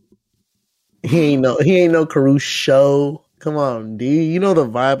 He ain't no Caruso. Come on, D. You know the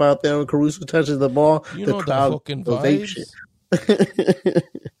vibe out there when Caruso touches the ball. You the know crowd the fucking vibes. Shit.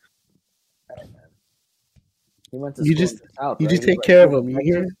 He went to you school just in the South, you right? just take care of him. You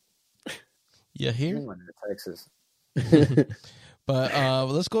hear? You hear? He went to Texas. But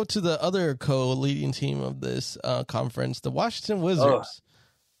let's go to the other co-leading team of this conference, the Washington Wizards.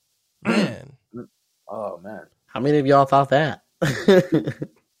 Man. Oh man, How many of y'all thought that?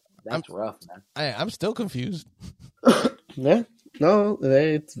 that's rough, man. I'm still confused. Yeah, no,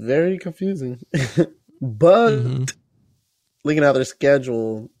 it's very confusing. But looking at their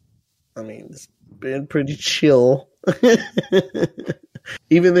schedule, I mean, it's been pretty chill.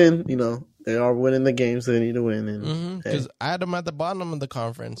 Even then, they are winning the games they need to win. And Because I had them at the bottom of the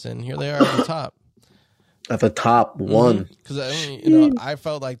conference, and here they are at the top. At the top one. Because I mean, I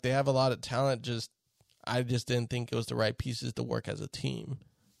felt like they have a lot of talent. I just didn't think it was the right pieces to work as a team.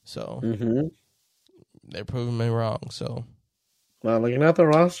 So they're proving me wrong. So, well, looking at the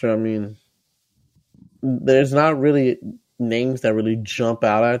roster, I mean, there's not really names that really jump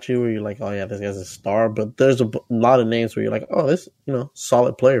out at you where you're like, oh yeah, this guy's a star. But there's a lot of names where you're like, oh, this,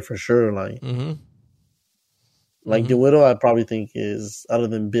 solid player for sure. Like, DeWitt, I probably think is, other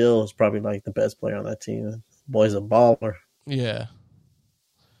than Bill, is probably like the best player on that team. Boy's a baller. Yeah.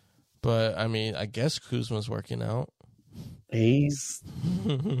 But I mean, I guess Kuzma's working out. He's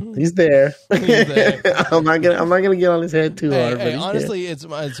there. He's there. I'm not gonna get on his head too hard. Hey, honestly, it's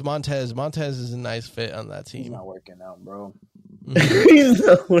Montez. Montez is a nice fit on that team. He's not working out, bro. He's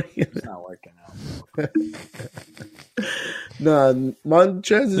not working. It's not working out. Nah,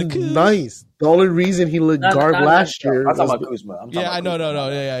 Montez is nice. The only reason he looked garbed last year. I'm talking about Kuzma. I know.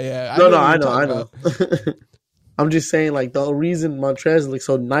 Yeah. I know. I'm just saying, like, the reason Montrez looks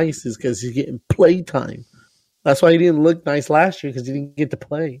so nice is because he's getting play time. That's why he didn't look nice last year, because he didn't get to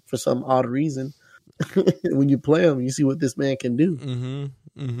play for some odd reason. When you play him, you see what this man can do.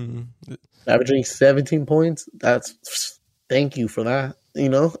 Averaging 17 points, thank you for that.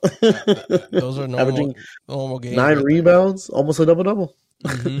 Those are normal games. 9 rebounds, almost a double-double.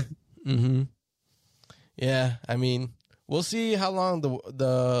 Yeah, I mean, we'll see how long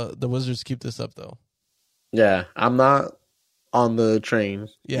the Wizards keep this up, though. Yeah, I'm not on the train.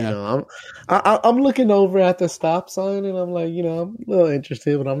 Yeah, I'm looking over at the stop sign, and I'm like, I'm a little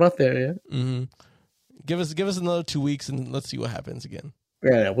interested, but I'm not there yet. Give us another 2 weeks, and let's see what happens again.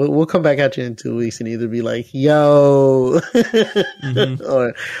 Yeah, we'll come back at you in 2 weeks and either be like, yo,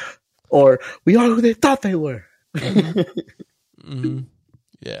 or we are who they thought they were.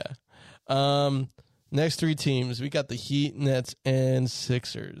 Yeah. Next 3 teams, we got the Heat, Nets, and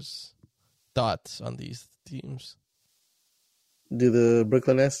Sixers. Thoughts on these teams? Do the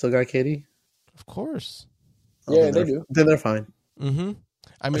Brooklyn Nets still got KD? Of course. Yeah, they do. Then they're fine.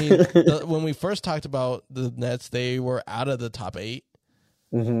 I mean, when we first talked about the Nets, they were out of the top 8.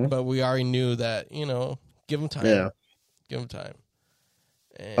 But we already knew that, give them time. Yeah. Give them time.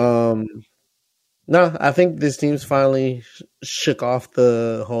 And no, I think this team's finally shook off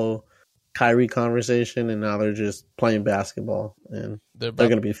the whole Kyrie conversation, and now they're just playing basketball, and they're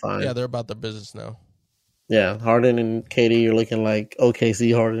going to be fine. Yeah, they're about their business now. Yeah, Harden and KD are looking like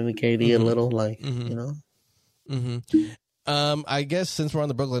OKC Harden and KD a little, like, I guess since we're on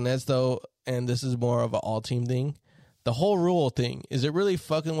the Brooklyn Nets, though, and this is more of an all-team thing, the whole rule thing, is it really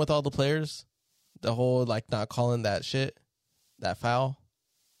fucking with all the players? The whole, not calling that shit, that foul?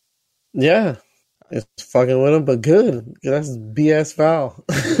 Yeah, it's fucking with them, but good. That's BS foul.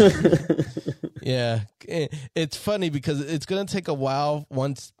 Yeah, it's funny because it's going to take a while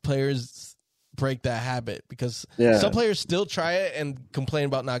once players break that habit, because some players still try it and complain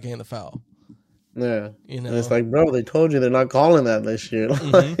about not getting the foul. Yeah. And it's like, bro, they told you they're not calling that this year.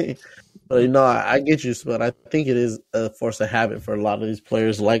 But I get you, but I think it is a force of habit for a lot of these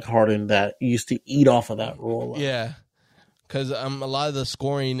players like Harden that used to eat off of that rule. Yeah. Because a lot of the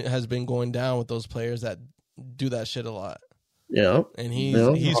scoring has been going down with those players that do that shit a lot. Yeah. And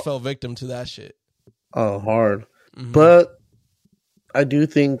he's fell victim to that shit. Oh, hard. But I do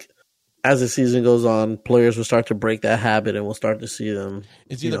think as the season goes on, players will start to break that habit, and we'll start to see them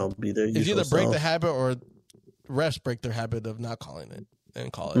be their usual It's either break self. the habit or refs break their habit of not calling it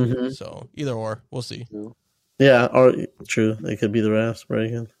and call it. So either or, we'll see. Yeah, or true. It could be the refs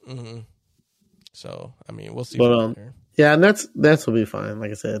breaking. So, I mean, we'll see. But, yeah, and that's will be fine.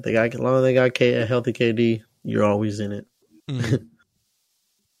 Like I said, as long as they got a healthy KD, you're always in it.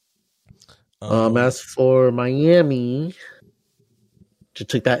 As for Miami, just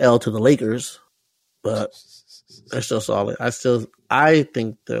took that L to the Lakers, but they're still solid. I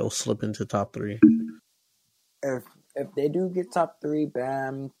think they'll slip into top 3. If they do get top 3,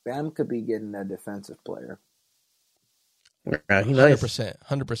 Bam could be getting a defensive player. Yeah, he's nice.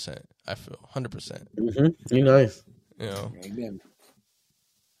 100%. I feel 100%. He's nice.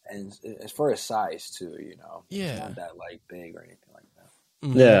 And as far as size too, yeah, not that big or anything like that.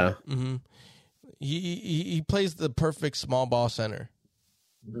 Yeah. He plays the perfect small ball center.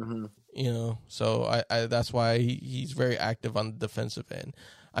 So I that's why he's very active on the defensive end.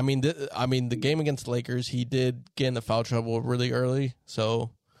 I mean, the game against the Lakers, he did get into foul trouble really early,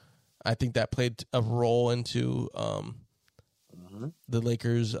 so I think that played a role into the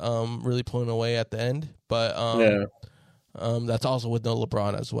Lakers really pulling away at the end. But that's also with no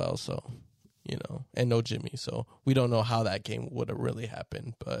LeBron as well, so and no Jimmy, so we don't know how that game would have really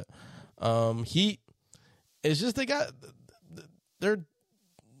happened. But it's just they got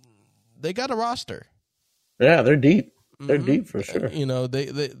a roster. Yeah, they're deep. They're deep for sure. They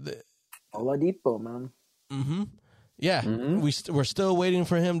Oladipo, man. Mm-hmm. Yeah, we're still waiting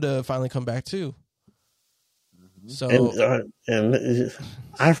for him to finally come back too. So and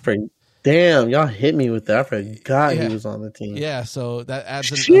I forgot. Damn, y'all hit me with that. I forgot he was on the team. Yeah, so that adds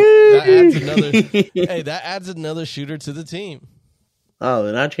another shooter to the team. Oh,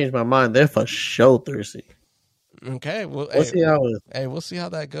 then I changed my mind. They're for sure thirsty. Okay, well, we'll see how we'll see how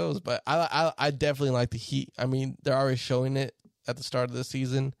that goes. But I definitely like the Heat. I mean, they're already showing it at the start of the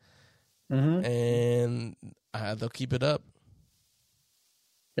season, and they'll keep it up.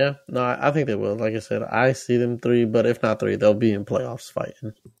 Yeah, no, I think they will. Like I said, I see them 3, but if not 3, they'll be in playoffs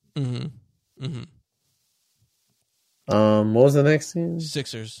fighting. What was the next team?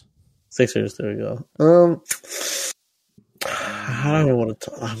 Sixers. There we go. I don't even want to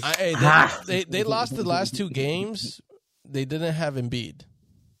talk. They lost the last 2 games. They didn't have Embiid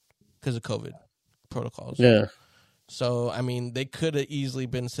because of COVID protocols. Yeah. So I mean, they could have easily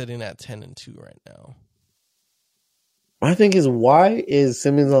been sitting at 10-2 right now. My thing is, why is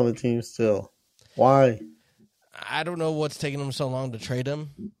Simmons on the team still? Why? I don't know what's taking them so long to trade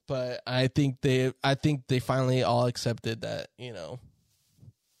him, but I think they finally all accepted that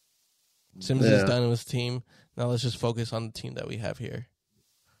Simmons is done with the team. Now let's just focus on the team that we have here.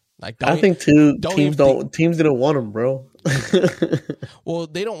 I think teams didn't want him, bro. Well,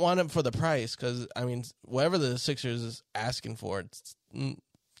 they don't want him for the price because I mean, whatever the Sixers is asking for, it's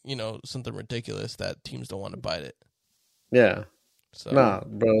something ridiculous that teams don't want to bite it. Yeah. So. Nah,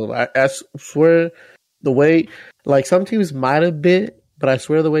 bro. I swear the way, some teams might have bit, but I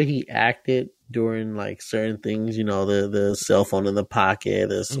swear the way he acted during certain things, the cell phone in the pocket,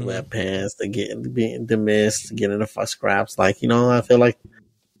 the sweatpants, the mist, getting the scraps, I feel like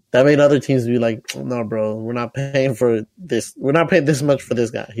that made other teams be like, oh, no, bro, we're not paying for this. We're not paying this much for this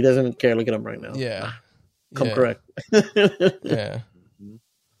guy. He doesn't care. Look at him right now. Yeah. Come correct. Yeah.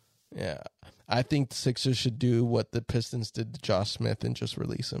 Yeah. I think the Sixers should do what the Pistons did to Josh Smith and just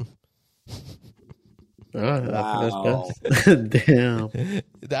release him. Wow. Damn.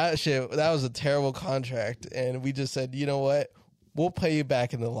 That was a terrible contract. And we just said, you know what? We'll pay you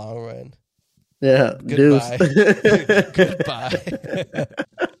back in the long run. Yeah. Goodbye. Goodbye.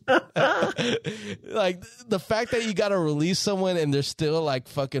 The fact that you got to release someone and there's still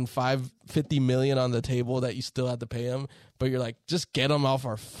fucking $50 million on the table that you still have to pay them, but you're like, just get them off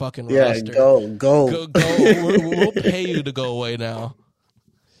our fucking roster. Go. We'll pay you to go away now.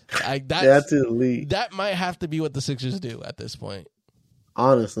 That might have to be what the Sixers do at this point.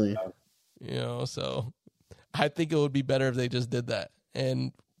 Honestly. So I think it would be better if they just did that.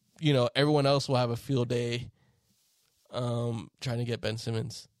 And, everyone else will have a field day trying to get Ben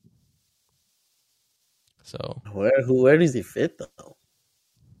Simmons. So where does he fit though?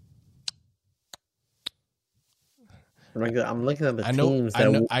 I'm looking at the teams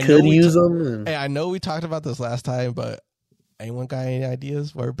that could use him. Hey, I know we talked about this last time, but anyone got any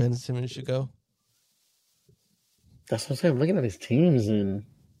ideas where Ben Simmons should go? That's what I'm saying. I'm looking at his teams and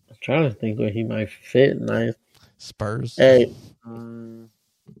I'm trying to think where he might fit. Nice. Spurs. Hey.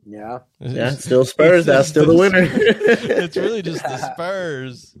 Yeah. Yeah, still Spurs. That's still the winner. It's really just the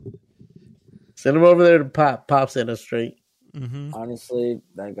Spurs. Send him over there to Pop. Pop set us straight. Mm-hmm. Honestly,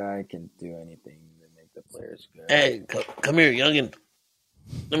 that guy can do anything to make the players good. Hey, come here, youngin.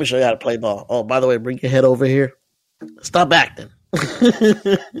 Let me show you how to play ball. Oh, by the way, bring your head over here. Stop acting.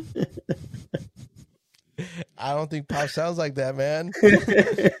 I don't think Pop sounds like that, man.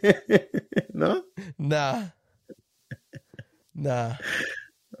 No? Nah.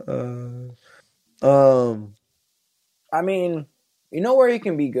 I mean, where he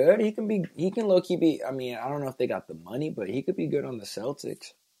can be good? He can low-key be, I mean, I don't know if they got the money, but he could be good on the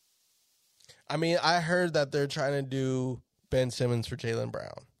Celtics. I mean, I heard that they're trying to do Ben Simmons for Jaylen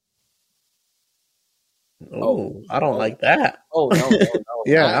Brown. Oh, I don't like that. Oh no.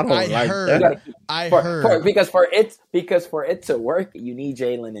 Yeah, I don't like that. I heard because for it to work, you need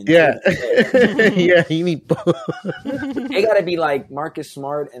Jaylen and yeah, yeah, you need. It got to be like Marcus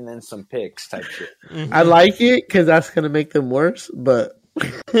Smart and then some picks type shit. Mm-hmm. I like it because that's gonna make them worse, but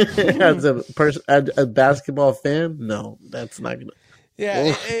as a basketball fan, no, that's not gonna.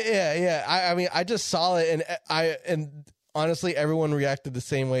 Yeah, yeah. I mean, I just saw it, and honestly, everyone reacted the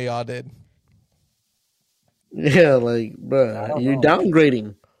same way y'all did. Yeah, like, bro, you're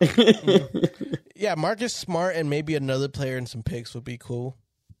downgrading. Yeah, Marcus Smart and maybe another player and some picks would be cool.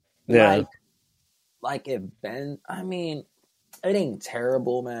 Yeah. Like if Ben, I mean, it ain't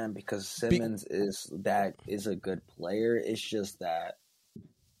terrible, man, because Simmons is a good player. It's just that,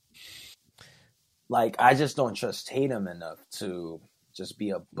 like, I just don't trust Tatum enough to just be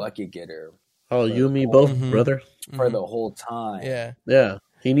a bucket getter. Oh, you and me both, brother. For the whole time. Yeah.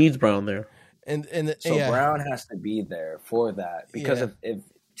 He needs Brown there. So Brown has to be there for that. Because if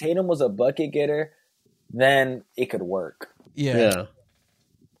Tatum was a bucket getter, then it could work. Yeah.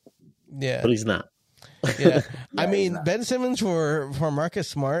 But he's not. Yeah. I mean, Ben Simmons for Marcus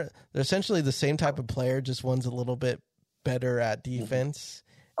Smart, they're essentially the same type of player, just one's a little bit better at defense.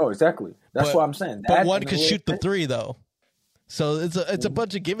 Oh, exactly. That's what I'm saying. But one could shoot the three, though. So it's a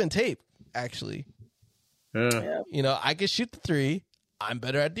bunch of give and take, actually. Yeah. You know, I can shoot the three. I'm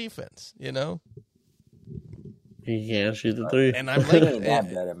better at defense, you know? He can't shoot the three. And I'm He ain't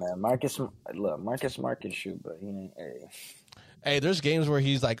that better, man. Marcus Smart can shoot, but he ain't. Hey, there's games where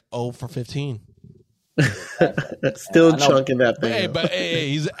he's like 0 for 15. Still chunking that thing. But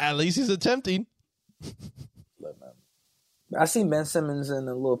he's at least he's attempting. Look, man. I seen Ben Simmons in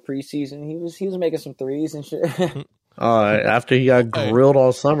a little preseason. He was making some threes and shit. All right, after he got grilled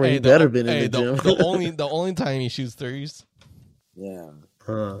all summer, he better been in the gym. the only time he shoots threes. Yeah.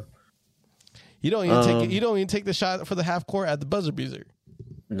 You don't even take the shot for the half court at the buzzer beater.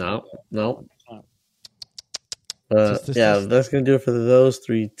 No. That's gonna do it for those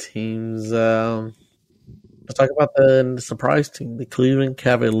three teams. Let's talk about the surprise team, the Cleveland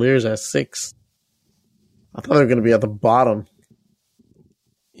Cavaliers at 6. I thought they were gonna be at the bottom.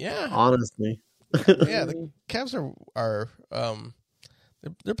 Yeah, honestly. Yeah, the Cavs are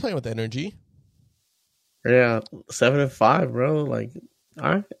they're playing with energy. Yeah, 7-5, bro. Like,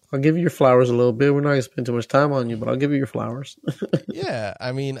 all right, I'll give you your flowers a little bit. We're not gonna spend too much time on you, but I'll give you your flowers. Yeah,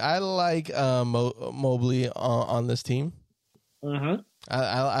 I mean, I like Mobley on this team. Mm-hmm.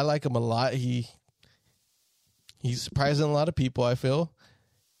 I like him a lot. He's surprising a lot of people, I feel.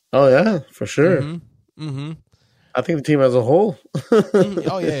 Oh yeah, for sure. Mm-hmm. I think the team as a whole.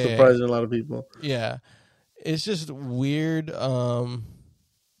 Oh yeah, surprising a lot of people. Yeah, it's just weird.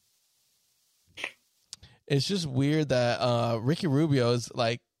 It's just weird that Ricky Rubio is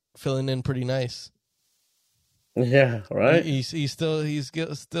like filling in pretty nice. Yeah, right. He's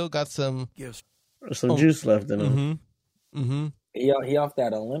still got some juice left in him. Mm-hmm. He off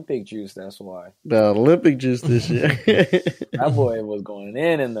that Olympic juice. That's why the Olympic juice this year. That boy was going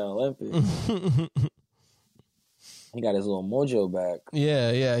in the Olympics. He got his little mojo back.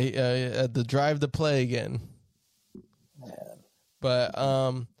 Yeah. He had the drive to play again. Man. But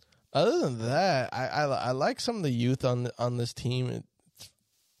other than that, I like some of the youth on this team. It's,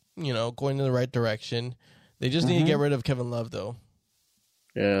 going in the right direction. They just need to get rid of Kevin Love, though.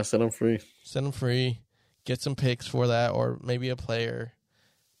 Yeah, set him free. Get some picks for that, or maybe a player.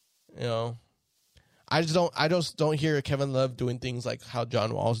 I just don't hear Kevin Love doing things like how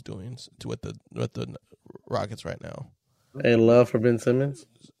John Wall's doing with the Rockets right now. Hey, love for Ben Simmons.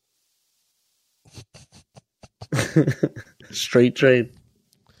 Straight trade.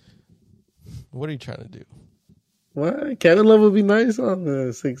 What are you trying to do? What? Kevin Love would be nice on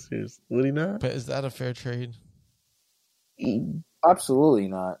the Sixers, would he not? But is that a fair trade? Absolutely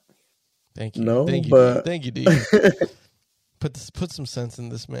not. Thank you. No, thank you, but thank you, D. Put some sense in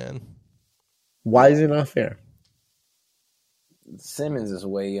this man. Why is it not fair? Simmons is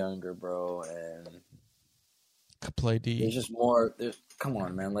way younger, bro, and could play D. There's just more. Come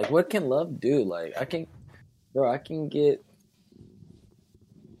on, man. Like, what can Love do? Like, I can get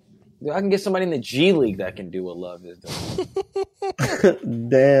somebody in the G League that can do what Love is doing.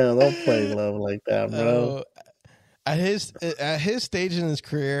 Damn, don't play Love like that, bro. At his stage in his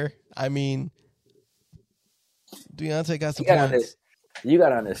career, I mean, Deontay got some points. You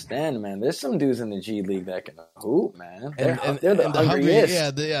gotta understand, man. There's some dudes in the G League that can hoop, man. They're the hungriest.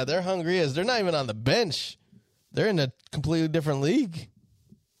 Yeah, they're hungry as they're not even on the bench. They're in a completely different league.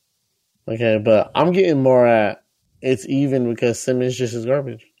 Okay, but I'm getting more at it's even because Simmons just is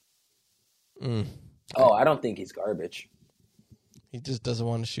garbage. Oh, I don't think he's garbage. He just doesn't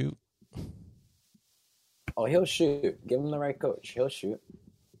want to shoot. Oh, he'll shoot. Give him the right coach. He'll shoot.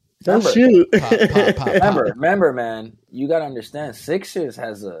 Don't shoot. Remember, man. You gotta understand. Sixers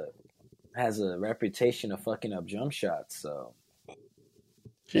has a reputation of fucking up jump shots. So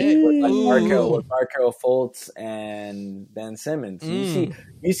with Markelle Fultz and Ben Simmons,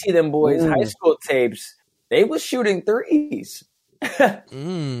 you see them boys high school tapes. They was shooting threes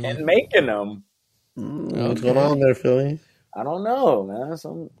and making them. What's going on there, Philly? I don't know, man.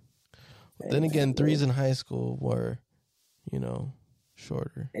 Then again, threes in high school were,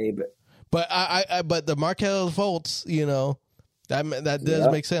 shorter. Hey, But but the Markel Fultz, that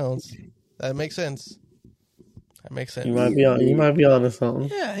does make sense. That makes sense. That makes sense. You might be on to something.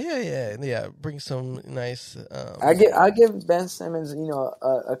 Yeah. Bring some nice. I give Ben Simmons,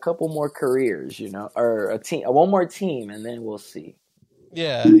 a couple more careers, or a team, one more team, and then we'll see.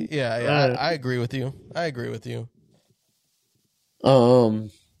 Yeah. I agree with you.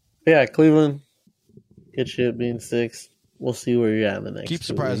 Yeah, Cleveland, good shit being 6. We'll see where you're at in the next. Keep 2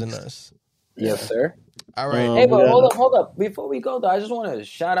 surprising weeks. us. Yes, sir. All right. Hey, but hold up. Before we go, though, I just want to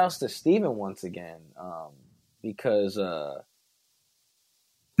shout outs to Steven once again, because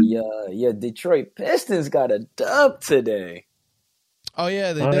Detroit Pistons got a dub today. Oh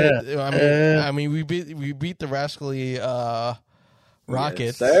yeah, they did. Yeah. I mean, we beat the rascally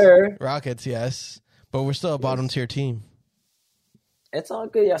Rockets. Yes, sir. Rockets, yes, but we're still a bottom tier team. It's all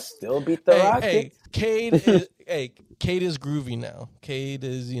good. Y'all still beat the Rockets. Cade is groovy now. Cade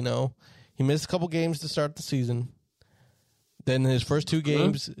is, he missed a couple games to start the season. Then his first two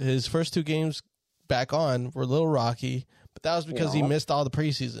games back on were a little rocky, but that was because he missed all the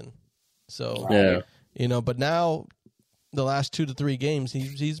preseason. So but now the last 2 to 3 games,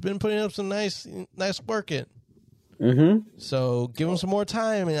 he's been putting up some nice work in. Mm-hmm. So give him some more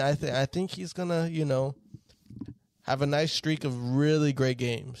time, and I think he's gonna have a nice streak of really great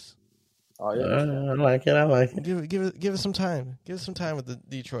games. Oh yeah, I like it. Give it some time. Give it some time with the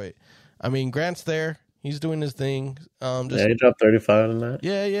Detroit. I mean, Grant's there. He's doing his thing. He dropped 35 in that.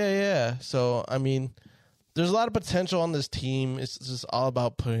 Yeah. So I mean, there's a lot of potential on this team. It's just all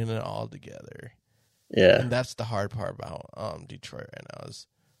about putting it all together. Yeah, and that's the hard part about Detroit right now is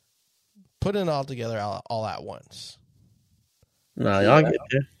putting it all together all at once. No, y'all get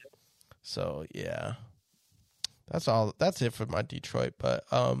there. So yeah, that's all. That's it for my Detroit. But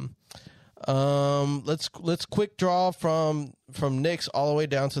let's quick draw from Knicks all the way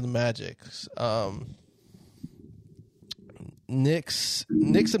down to the Magics. Knicks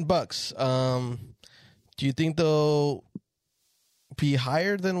and Bucks. Do you think they'll be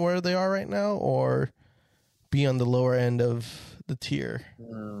higher than where they are right now, or be on the lower end of the tier?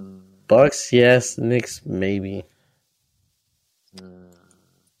 Bucks, yes. Knicks, maybe.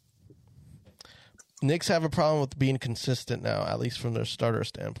 Knicks have a problem with being consistent now, at least from their starter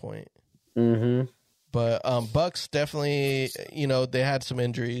standpoint. Mm-hmm. But Bucks definitely, they had some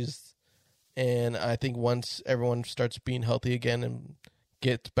injuries, and I think once everyone starts being healthy again and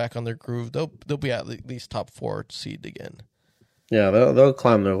gets back on their groove, they'll be at least top 4 seed again. Yeah, they'll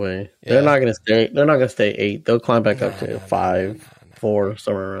climb their way. Yeah. They're not gonna stay 8. They'll climb back up to 5, 4,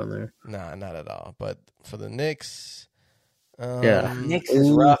 somewhere around there. Nah, not at all. But for the Knicks, Knicks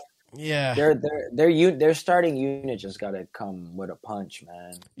is rough. Yeah, their starting unit just got to come with a punch,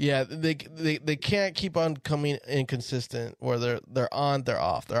 man. Yeah, they can't keep on coming inconsistent where they're on, they're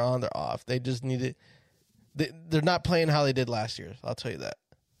off, they're on, they're off. They just need it. They're not playing how they did last year. I'll tell you that.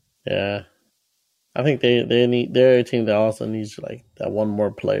 Yeah, I think they're a team that also needs like that one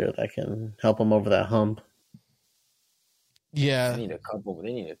more player that can help them over that hump. Yeah, They need a couple,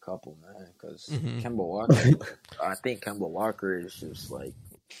 man. Because Kemba Walker, I think Kemba Walker is just like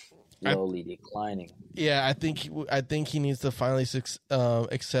slowly declining. Yeah, I think he needs to finally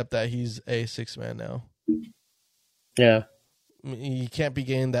accept that he's a 6-man now. Yeah, he can't be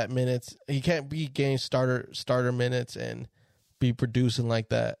getting that minutes. He can't be getting starter minutes and be producing like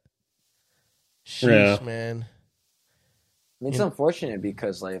that. Sheesh, man. I mean, it's unfortunate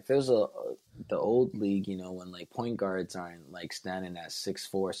because like if it was the old league, when like point guards aren't like standing at 6'4",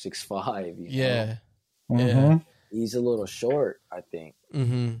 6'5", yeah. He's a little short, I think.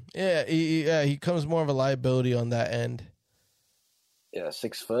 Mm-hmm. Yeah, he comes more of a liability on that end. Yeah,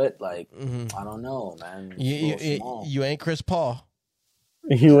 6 foot, like I don't know, man. You ain't Chris Paul.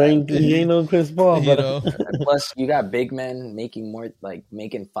 You ain't no Chris Paul, but plus you got big men making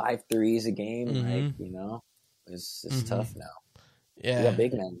 5 threes a game, like it's tough now. Yeah, you got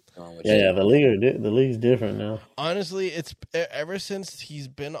big men going with the league's different now. Honestly, it's ever since he's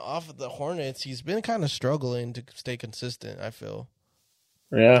been off of the Hornets, he's been kind of struggling to stay consistent. I feel.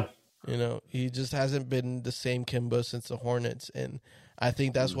 Yeah. He just hasn't been the same Kemba since the Hornets, and I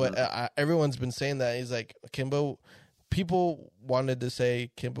think that's what everyone's been saying. That he's like Kemba. People wanted to say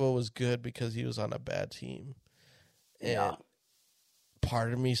Kemba was good because he was on a bad team, and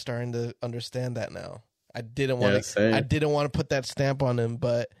part of me starting to understand that now. I didn't want to put that stamp on him,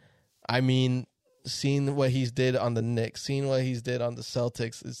 but I mean, seeing what he's did on the Knicks, seeing what he's did on the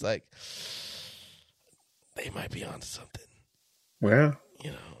Celtics, it's like they might be on something. Yeah.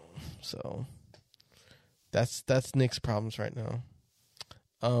 So That's Nick's problems right now.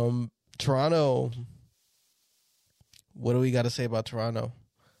 Toronto. What do we got to say about Toronto?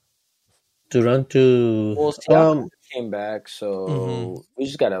 Toronto. Well, Siakam came back, so we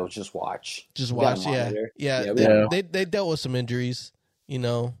just gotta watch. Just watch, yeah. They dealt with some injuries,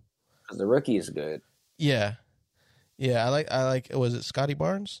 because the rookie is good. Yeah. I like. Was it Scotty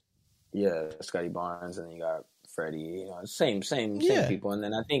Barnes? Yeah, Scotty Barnes, and then you got Freddie. Same people, and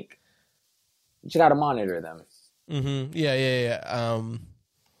then I think you just gotta monitor them. Mm-hmm. Yeah.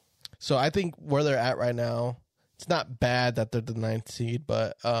 So I think where they're at right now, it's not bad that they're the 9th seed,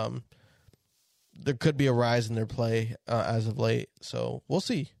 but there could be a rise in their play as of late. So we'll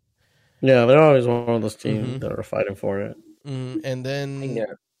see. Yeah, they're always one of those teams that are fighting for it. And then I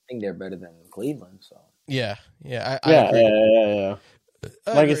think they're better than Cleveland. So yeah. Yeah.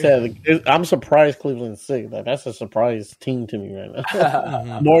 Like I said, I'm surprised Cleveland's sick. That's a surprise team to me right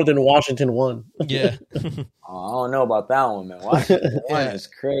now. More than Washington won. Yeah. I don't know about that one, man. Washington won is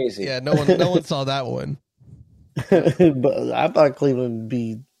crazy. Yeah, no one saw that one. But I thought Cleveland would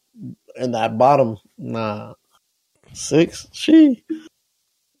be in that bottom 6.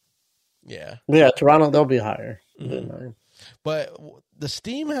 Yeah, Toronto, they'll be higher than 9. But the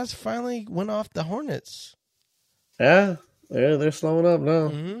steam has finally went off the Hornets. Yeah, they're slowing up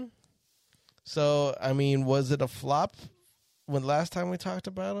now. So, I mean, was it a flop when last time we talked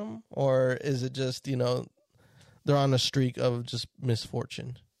about them? Or is it just, they're on a streak of just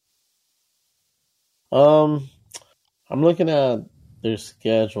misfortune? I'm looking at their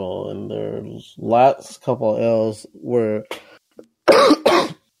schedule, and their last couple of L's were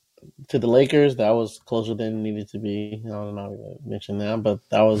to the Lakers. That was closer than it needed to be. I'm not going to mention that, but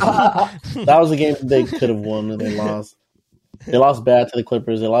that was a game that they could have won, and they lost. They lost bad to the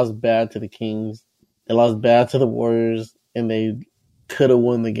Clippers. They lost bad to the Kings. They lost bad to the Warriors, and they could have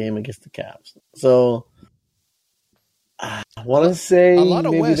won the game against the Cavs. So I want to say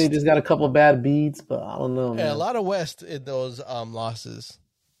maybe West. They just got a couple of bad beats, but I don't know. Yeah, a lot of West in those losses.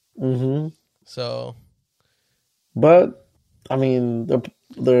 So, but I mean,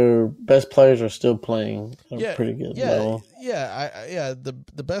 their best players are still playing at a pretty good level.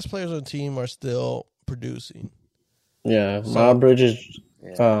 The best players on the team are still producing. Yeah, Miles Bridges.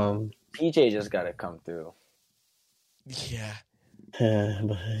 PJ just got to come through. Yeah,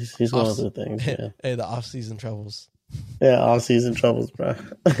 but he's going through things. Yeah. Hey, the off-season troubles. Yeah, off-season troubles, bro.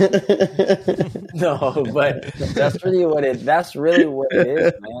 No, but that's really what it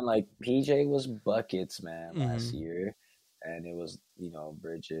is, man. Like PJ was buckets, man, last year, and it was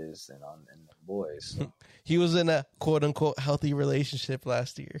Bridges and the boys. So. He was in a quote-unquote healthy relationship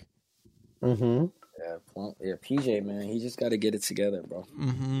last year. Yeah, PJ, man, he just got to get it together, bro.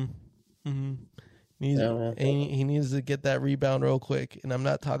 He needs to get that rebound real quick, and I'm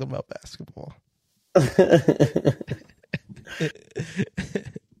not talking about basketball. You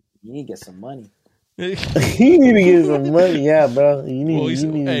need to get some money. You need to get some money, yeah, bro. You need to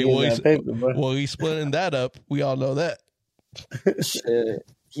get that paper, bro. Well, he's splitting that up. We all know that. Shit,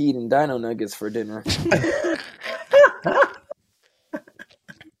 he eating Dino Nuggets for dinner.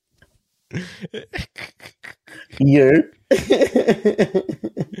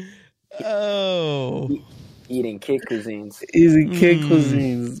 Eating kid cuisines. Eating kid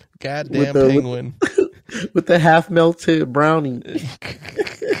cuisines. Goddamn penguin. With the half melted brownie.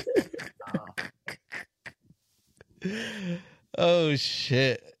 Oh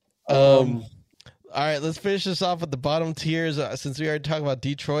shit. All right, let's finish this off with the bottom tiers. Since we already talked about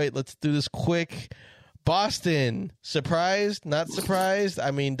Detroit, let's do this quick. Boston, surprised? Not surprised? I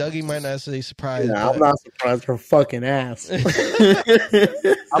mean, Dougie might not say surprised. Yeah, I'm not surprised for fucking ass.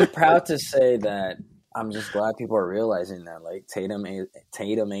 I'm proud to say that I'm just glad people are realizing that, like, Tatum ain't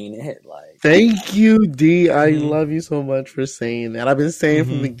it. Like, thank you, D. I love you so much for saying that. I've been saying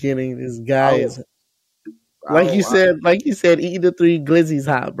from the beginning, this guy is like you said, eat the 3 glizzies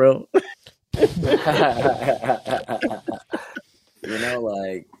hot, bro.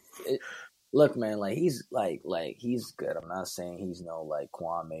 Look, man, like he's like he's good. I'm not saying he's no like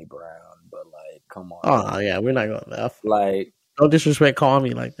Kwame Brown, but like, come on. Oh yeah, we're not going enough. Like, don't disrespect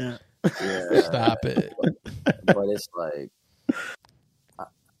Kwame like that. Yeah, stop it. But it's like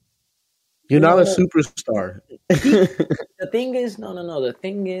you're not a superstar. The thing is, no. The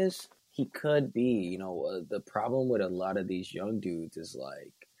thing is, he could be. The problem with a lot of these young dudes is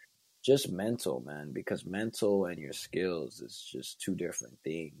like just mental, man. Because mental and your skills is just two different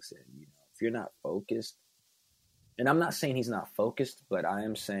things, and if you're not focused, and I'm not saying he's not focused, but I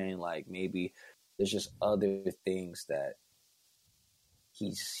am saying like maybe there's just other things that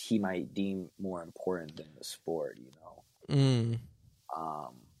he might deem more important than the sport,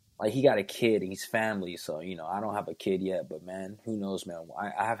 like he got a kid, he's family, so I don't have a kid yet, but man, who knows, man?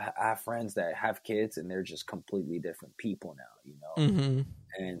 I have friends that have kids and they're just completely different people now, Mm-hmm.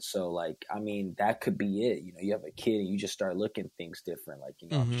 And so like I mean that could be it. You have a kid and you just start looking at things different. Like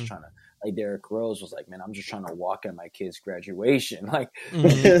I'm just trying to, like Derrick Rose was like, man, I'm just trying to walk at my kid's graduation. Like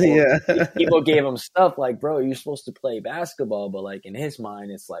people gave him stuff like, bro, you're supposed to play basketball, but like in his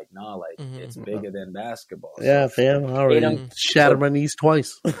mind it's like, nah, like it's bigger than basketball. Yeah, so, fam, I already shattered my knees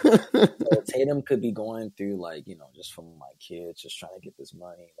twice. So Tatum could be going through like, just from my kids, just trying to get this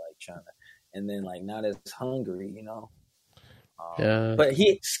money, like trying to, and then like not as hungry, Yeah. But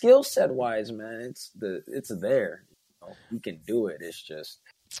he skill set wise, man, it's there. He can do it. It's just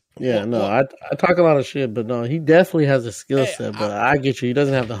I talk a lot of shit, but no, he definitely has a skill set. But I get you, he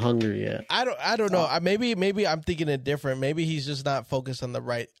doesn't have the hunger yet. I don't know. Maybe I'm thinking it different. Maybe he's just not focused on the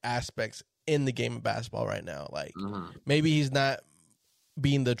right aspects in the game of basketball right now. Like maybe he's not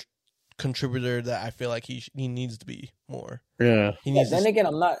being the contributor that I feel like he needs to be more. Yeah. Then again,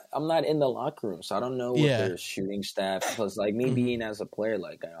 I'm not in the locker room, so I don't know what their shooting staff. Because like me being as a player,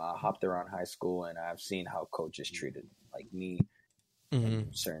 like I hopped around high school and I've seen how coaches treated like me in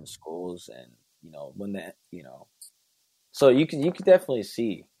certain schools, and when that so you could definitely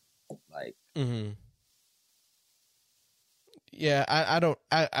see like. Yeah, I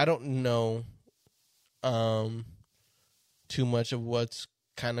don't know too much of what's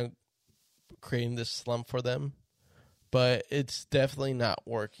kind of creating this slump for them, but it's definitely not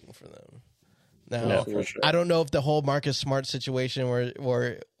working for them. Now, sure. I don't know if the whole Marcus Smart situation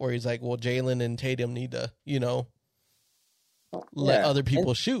where he's like, well, Jalen and Tatum need to, let other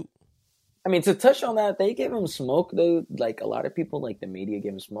people shoot. I mean, to touch on that, they gave him smoke, though. Like a lot of people, like the media,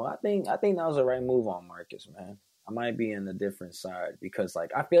 gave him smoke. I think that was the right move on Marcus, man. I might be in a different side because,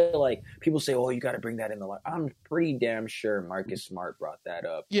 like, I feel like people say, "Oh, you got to bring that in the light." I'm pretty damn sure Marcus Smart brought that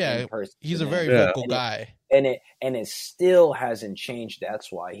up. Yeah, he's a very vocal guy, and it still hasn't changed. That's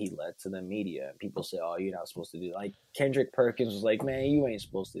why he led to the media. And people say, "Oh, you're not supposed to do." Like Kendrick Perkins was like, "Man, you ain't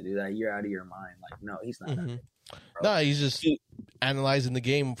supposed to do that. You're out of your mind." Like, no, he's not. No, he's just analyzing the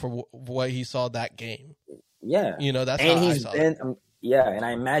game for what he saw that game. Yeah, that's and how he's I saw been. it. Yeah, and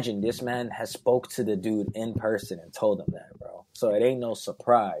I imagine this man has spoke to the dude in person and told him that, bro. So it ain't no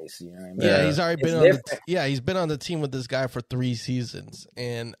surprise, you know what I mean? Yeah, he's already been on. He's been on the team with this guy for 3 seasons,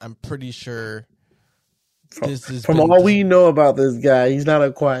 and I'm pretty sure from all we know about this guy, he's not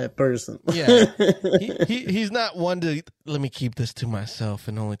a quiet person. Yeah, he's not one to let me keep this to myself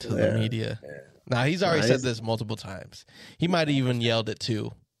and only to the media. Yeah. Now he's already said this multiple times. He might have even yelled it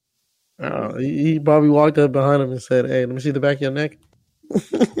too. Oh, he probably walked up behind him and said, "Hey, let me see the back of your neck."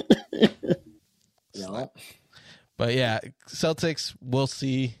 But yeah, Celtics, we'll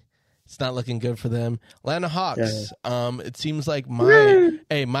see. It's not looking good for them. Atlanta Hawks. Yeah. It seems like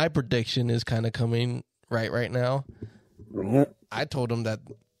my prediction is kind of coming right now. I told them that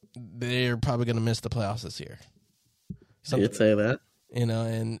they're probably going to miss the playoffs this year. You'd say that,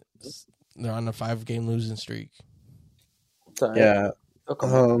 and they're on a 5-game losing streak. Yeah.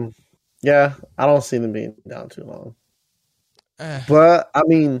 Yeah, I don't see them being down too long. But, I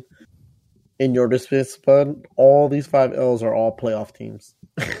mean, in your defense, Bud, all these 5 L's are all playoff teams.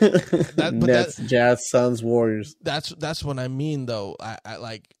 Nets, Jazz, Suns, Warriors. That's what I mean, though.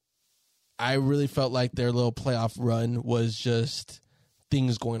 I really felt like their little playoff run was just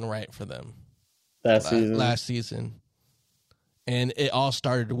things going right for them. Last season. And it all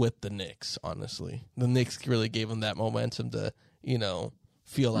started with the Knicks, honestly. The Knicks really gave them that momentum to,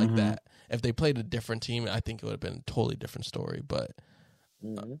 feel like that. If they played a different team, I think it would have been a totally different story. But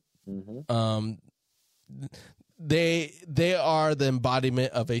they are the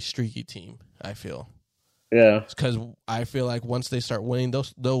embodiment of a streaky team, I feel. Yeah. Because I feel like once they start winning,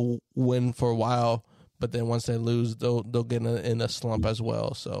 they'll win for a while. But then once they lose, they'll get in a slump as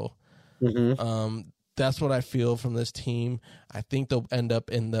well. So that's what I feel from this team. I think they'll end up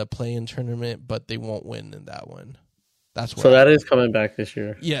in the play-in tournament, but they won't win in that one. So that is coming back this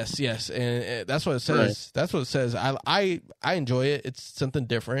year. Yes, and that's what it says. Right. That's what it says. I enjoy it. It's something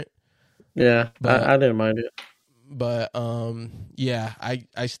different. Yeah, but, I didn't mind it. But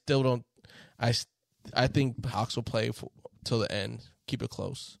I still don't. I think Hawks will play till the end. Keep it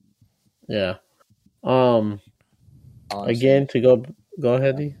close. Yeah. Again, to go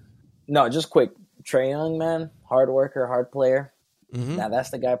ahead, D. No, just quick. Trae Young, man, hard worker, hard player. Now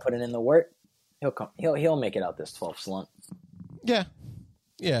that's the guy putting in the work. He'll come. He'll make it out this 12th slump. Yeah.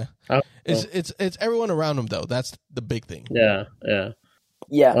 It's everyone around him though. That's the big thing. Yeah.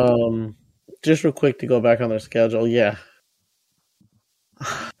 Just real quick to go back on their schedule. Yeah.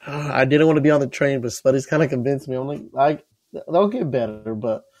 I didn't want to be on the train, but Spuddy's kind of convinced me. I'm like, they'll get better,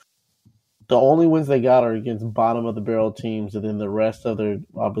 but the only wins they got are against bottom of the barrel teams, and then the rest of their,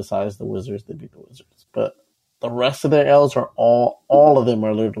 besides the Wizards, they beat the Wizards. But the rest of their L's are all of them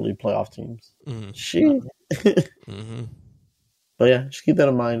are literally playoff teams. Mm-hmm. Shit. Mm-hmm. But yeah, just keep that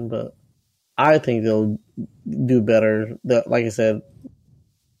in mind. But I think they'll do better. Like I said,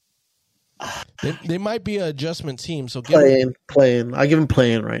 they might be an adjustment team. So playing. I give them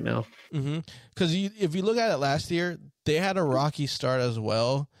playing right now. Because if you look at it last year, they had a rocky start as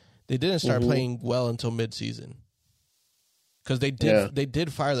well. They didn't start playing well until midseason. Because they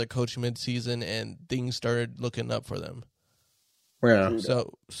did fire their coach midseason, and things started looking up for them. Yeah.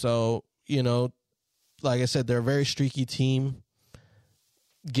 So you know, like I said, they're a very streaky team.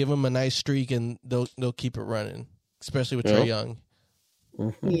 Give them a nice streak, and they'll keep it running, especially with Trae Young.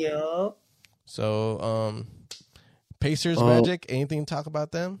 Yeah. So, Pacers, Magic, anything to talk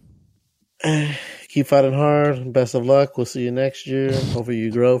about them? Keep fighting hard. Best of luck. We'll see you next year. Hopefully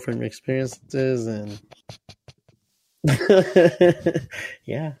you grow from your experiences, and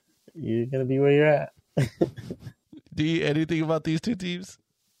yeah, you're gonna be where you're at. Do you anything about these two teams?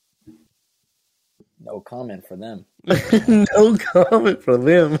 No comment for them. No comment for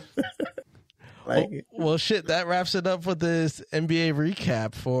them. Well, shit, that wraps it up for this NBA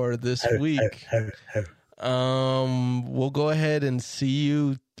recap for this week. We'll go ahead and see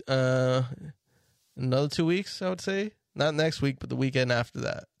you another 2 weeks, I would say. Not next week, but the weekend after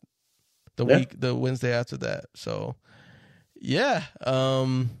that. The Wednesday after that. So, yeah.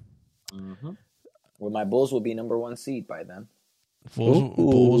 Well, my Bulls will be number 1 seed by then.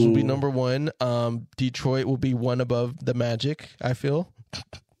 Bulls will be number 1. Detroit will be 1 above the Magic, I feel.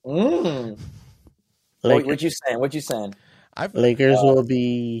 Wait, what you saying? Lakers will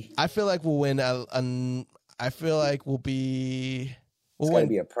be. I feel like we'll win. I feel like we'll be. It's going to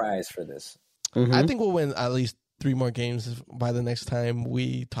be a prize for this. I think we'll win at least 3 more games by the next time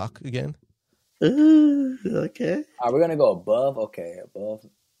we talk again. Okay. Are we going to go above? Okay, above.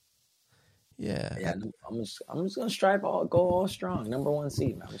 Yeah. I'm just going to strive go all strong. Number 1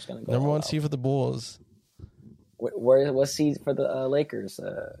 seed. I'm just going to go number 1 seed for the Bulls. What seed for the Lakers,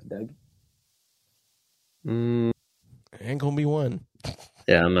 Doug? Ain't gonna be 1.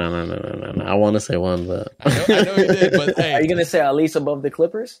 Yeah, no. I want to say 1, but I know you did. But hey, are you gonna say at least above the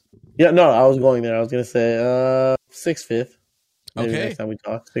Clippers? Yeah, no, I was going there. I was gonna say 6th, 5th. Maybe okay. Next time we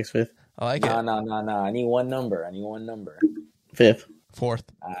talk, 6th, 5th. I like it. No. I need one number. 5th. 4th.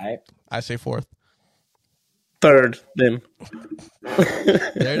 All right. I say 4th. 3rd. Then.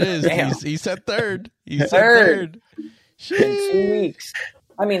 There it is. Damn. He said 3rd. He said 3rd. In 2 weeks.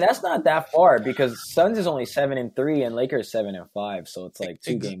 I mean, that's not that far because Suns is only 7-3 and Lakers 7-5, so it's like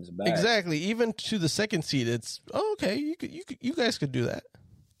 2 games back. Exactly. Even to the 2nd seed, it's okay. You guys could do that.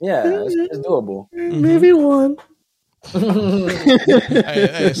 Yeah, it's doable. Maybe 1.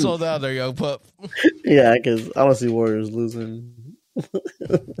 Hey, slow down there, young pup. Yeah, because I don't see Warriors losing.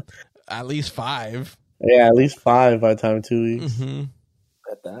 At least 5. Yeah, at least 5 by the time 2 weeks.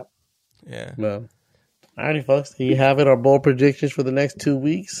 Got that. Yeah. Well, alrighty, folks. There you have it. Our bold predictions for the next 2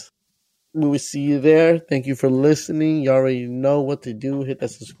 weeks. We will see you there. Thank you for listening. You already know what to do. Hit that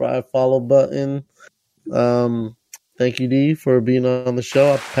subscribe, follow button. Thank you, D, for being on the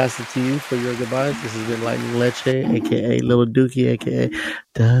show. I'll pass it to you for your goodbyes. This has been Lightning Leche, a.k.a. Little Dookie, a.k.a.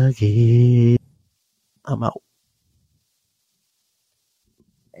 Dougie. I'm out.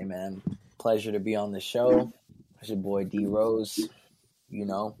 Hey, man. Pleasure to be on the show. It's your boy D Rose. You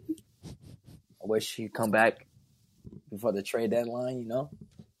know, I wish he'd come back before the trade deadline, you know.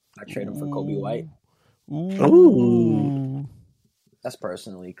 I trade him for Kobe White. Ooh. That's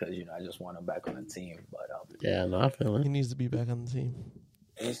personally because, you know, I just want him back on the team. But yeah, no, I feel it. He needs to be back on the team.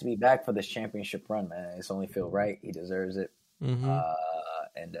 He needs to be back for this championship run, man. It's only feel right. He deserves it. And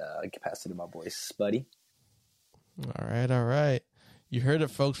I can pass it to my boy Spuddy. All right. You heard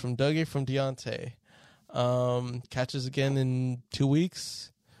it, folks, from Dougie, from Deontay. Catch us again in 2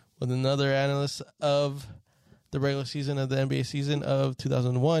 weeks with another analyst of the regular season of the NBA season of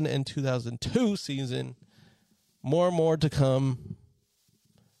 2001 and 2002 season. More to come.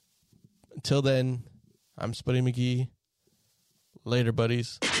 Until then, I'm Spuddy McGee. Later,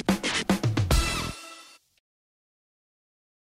 buddies.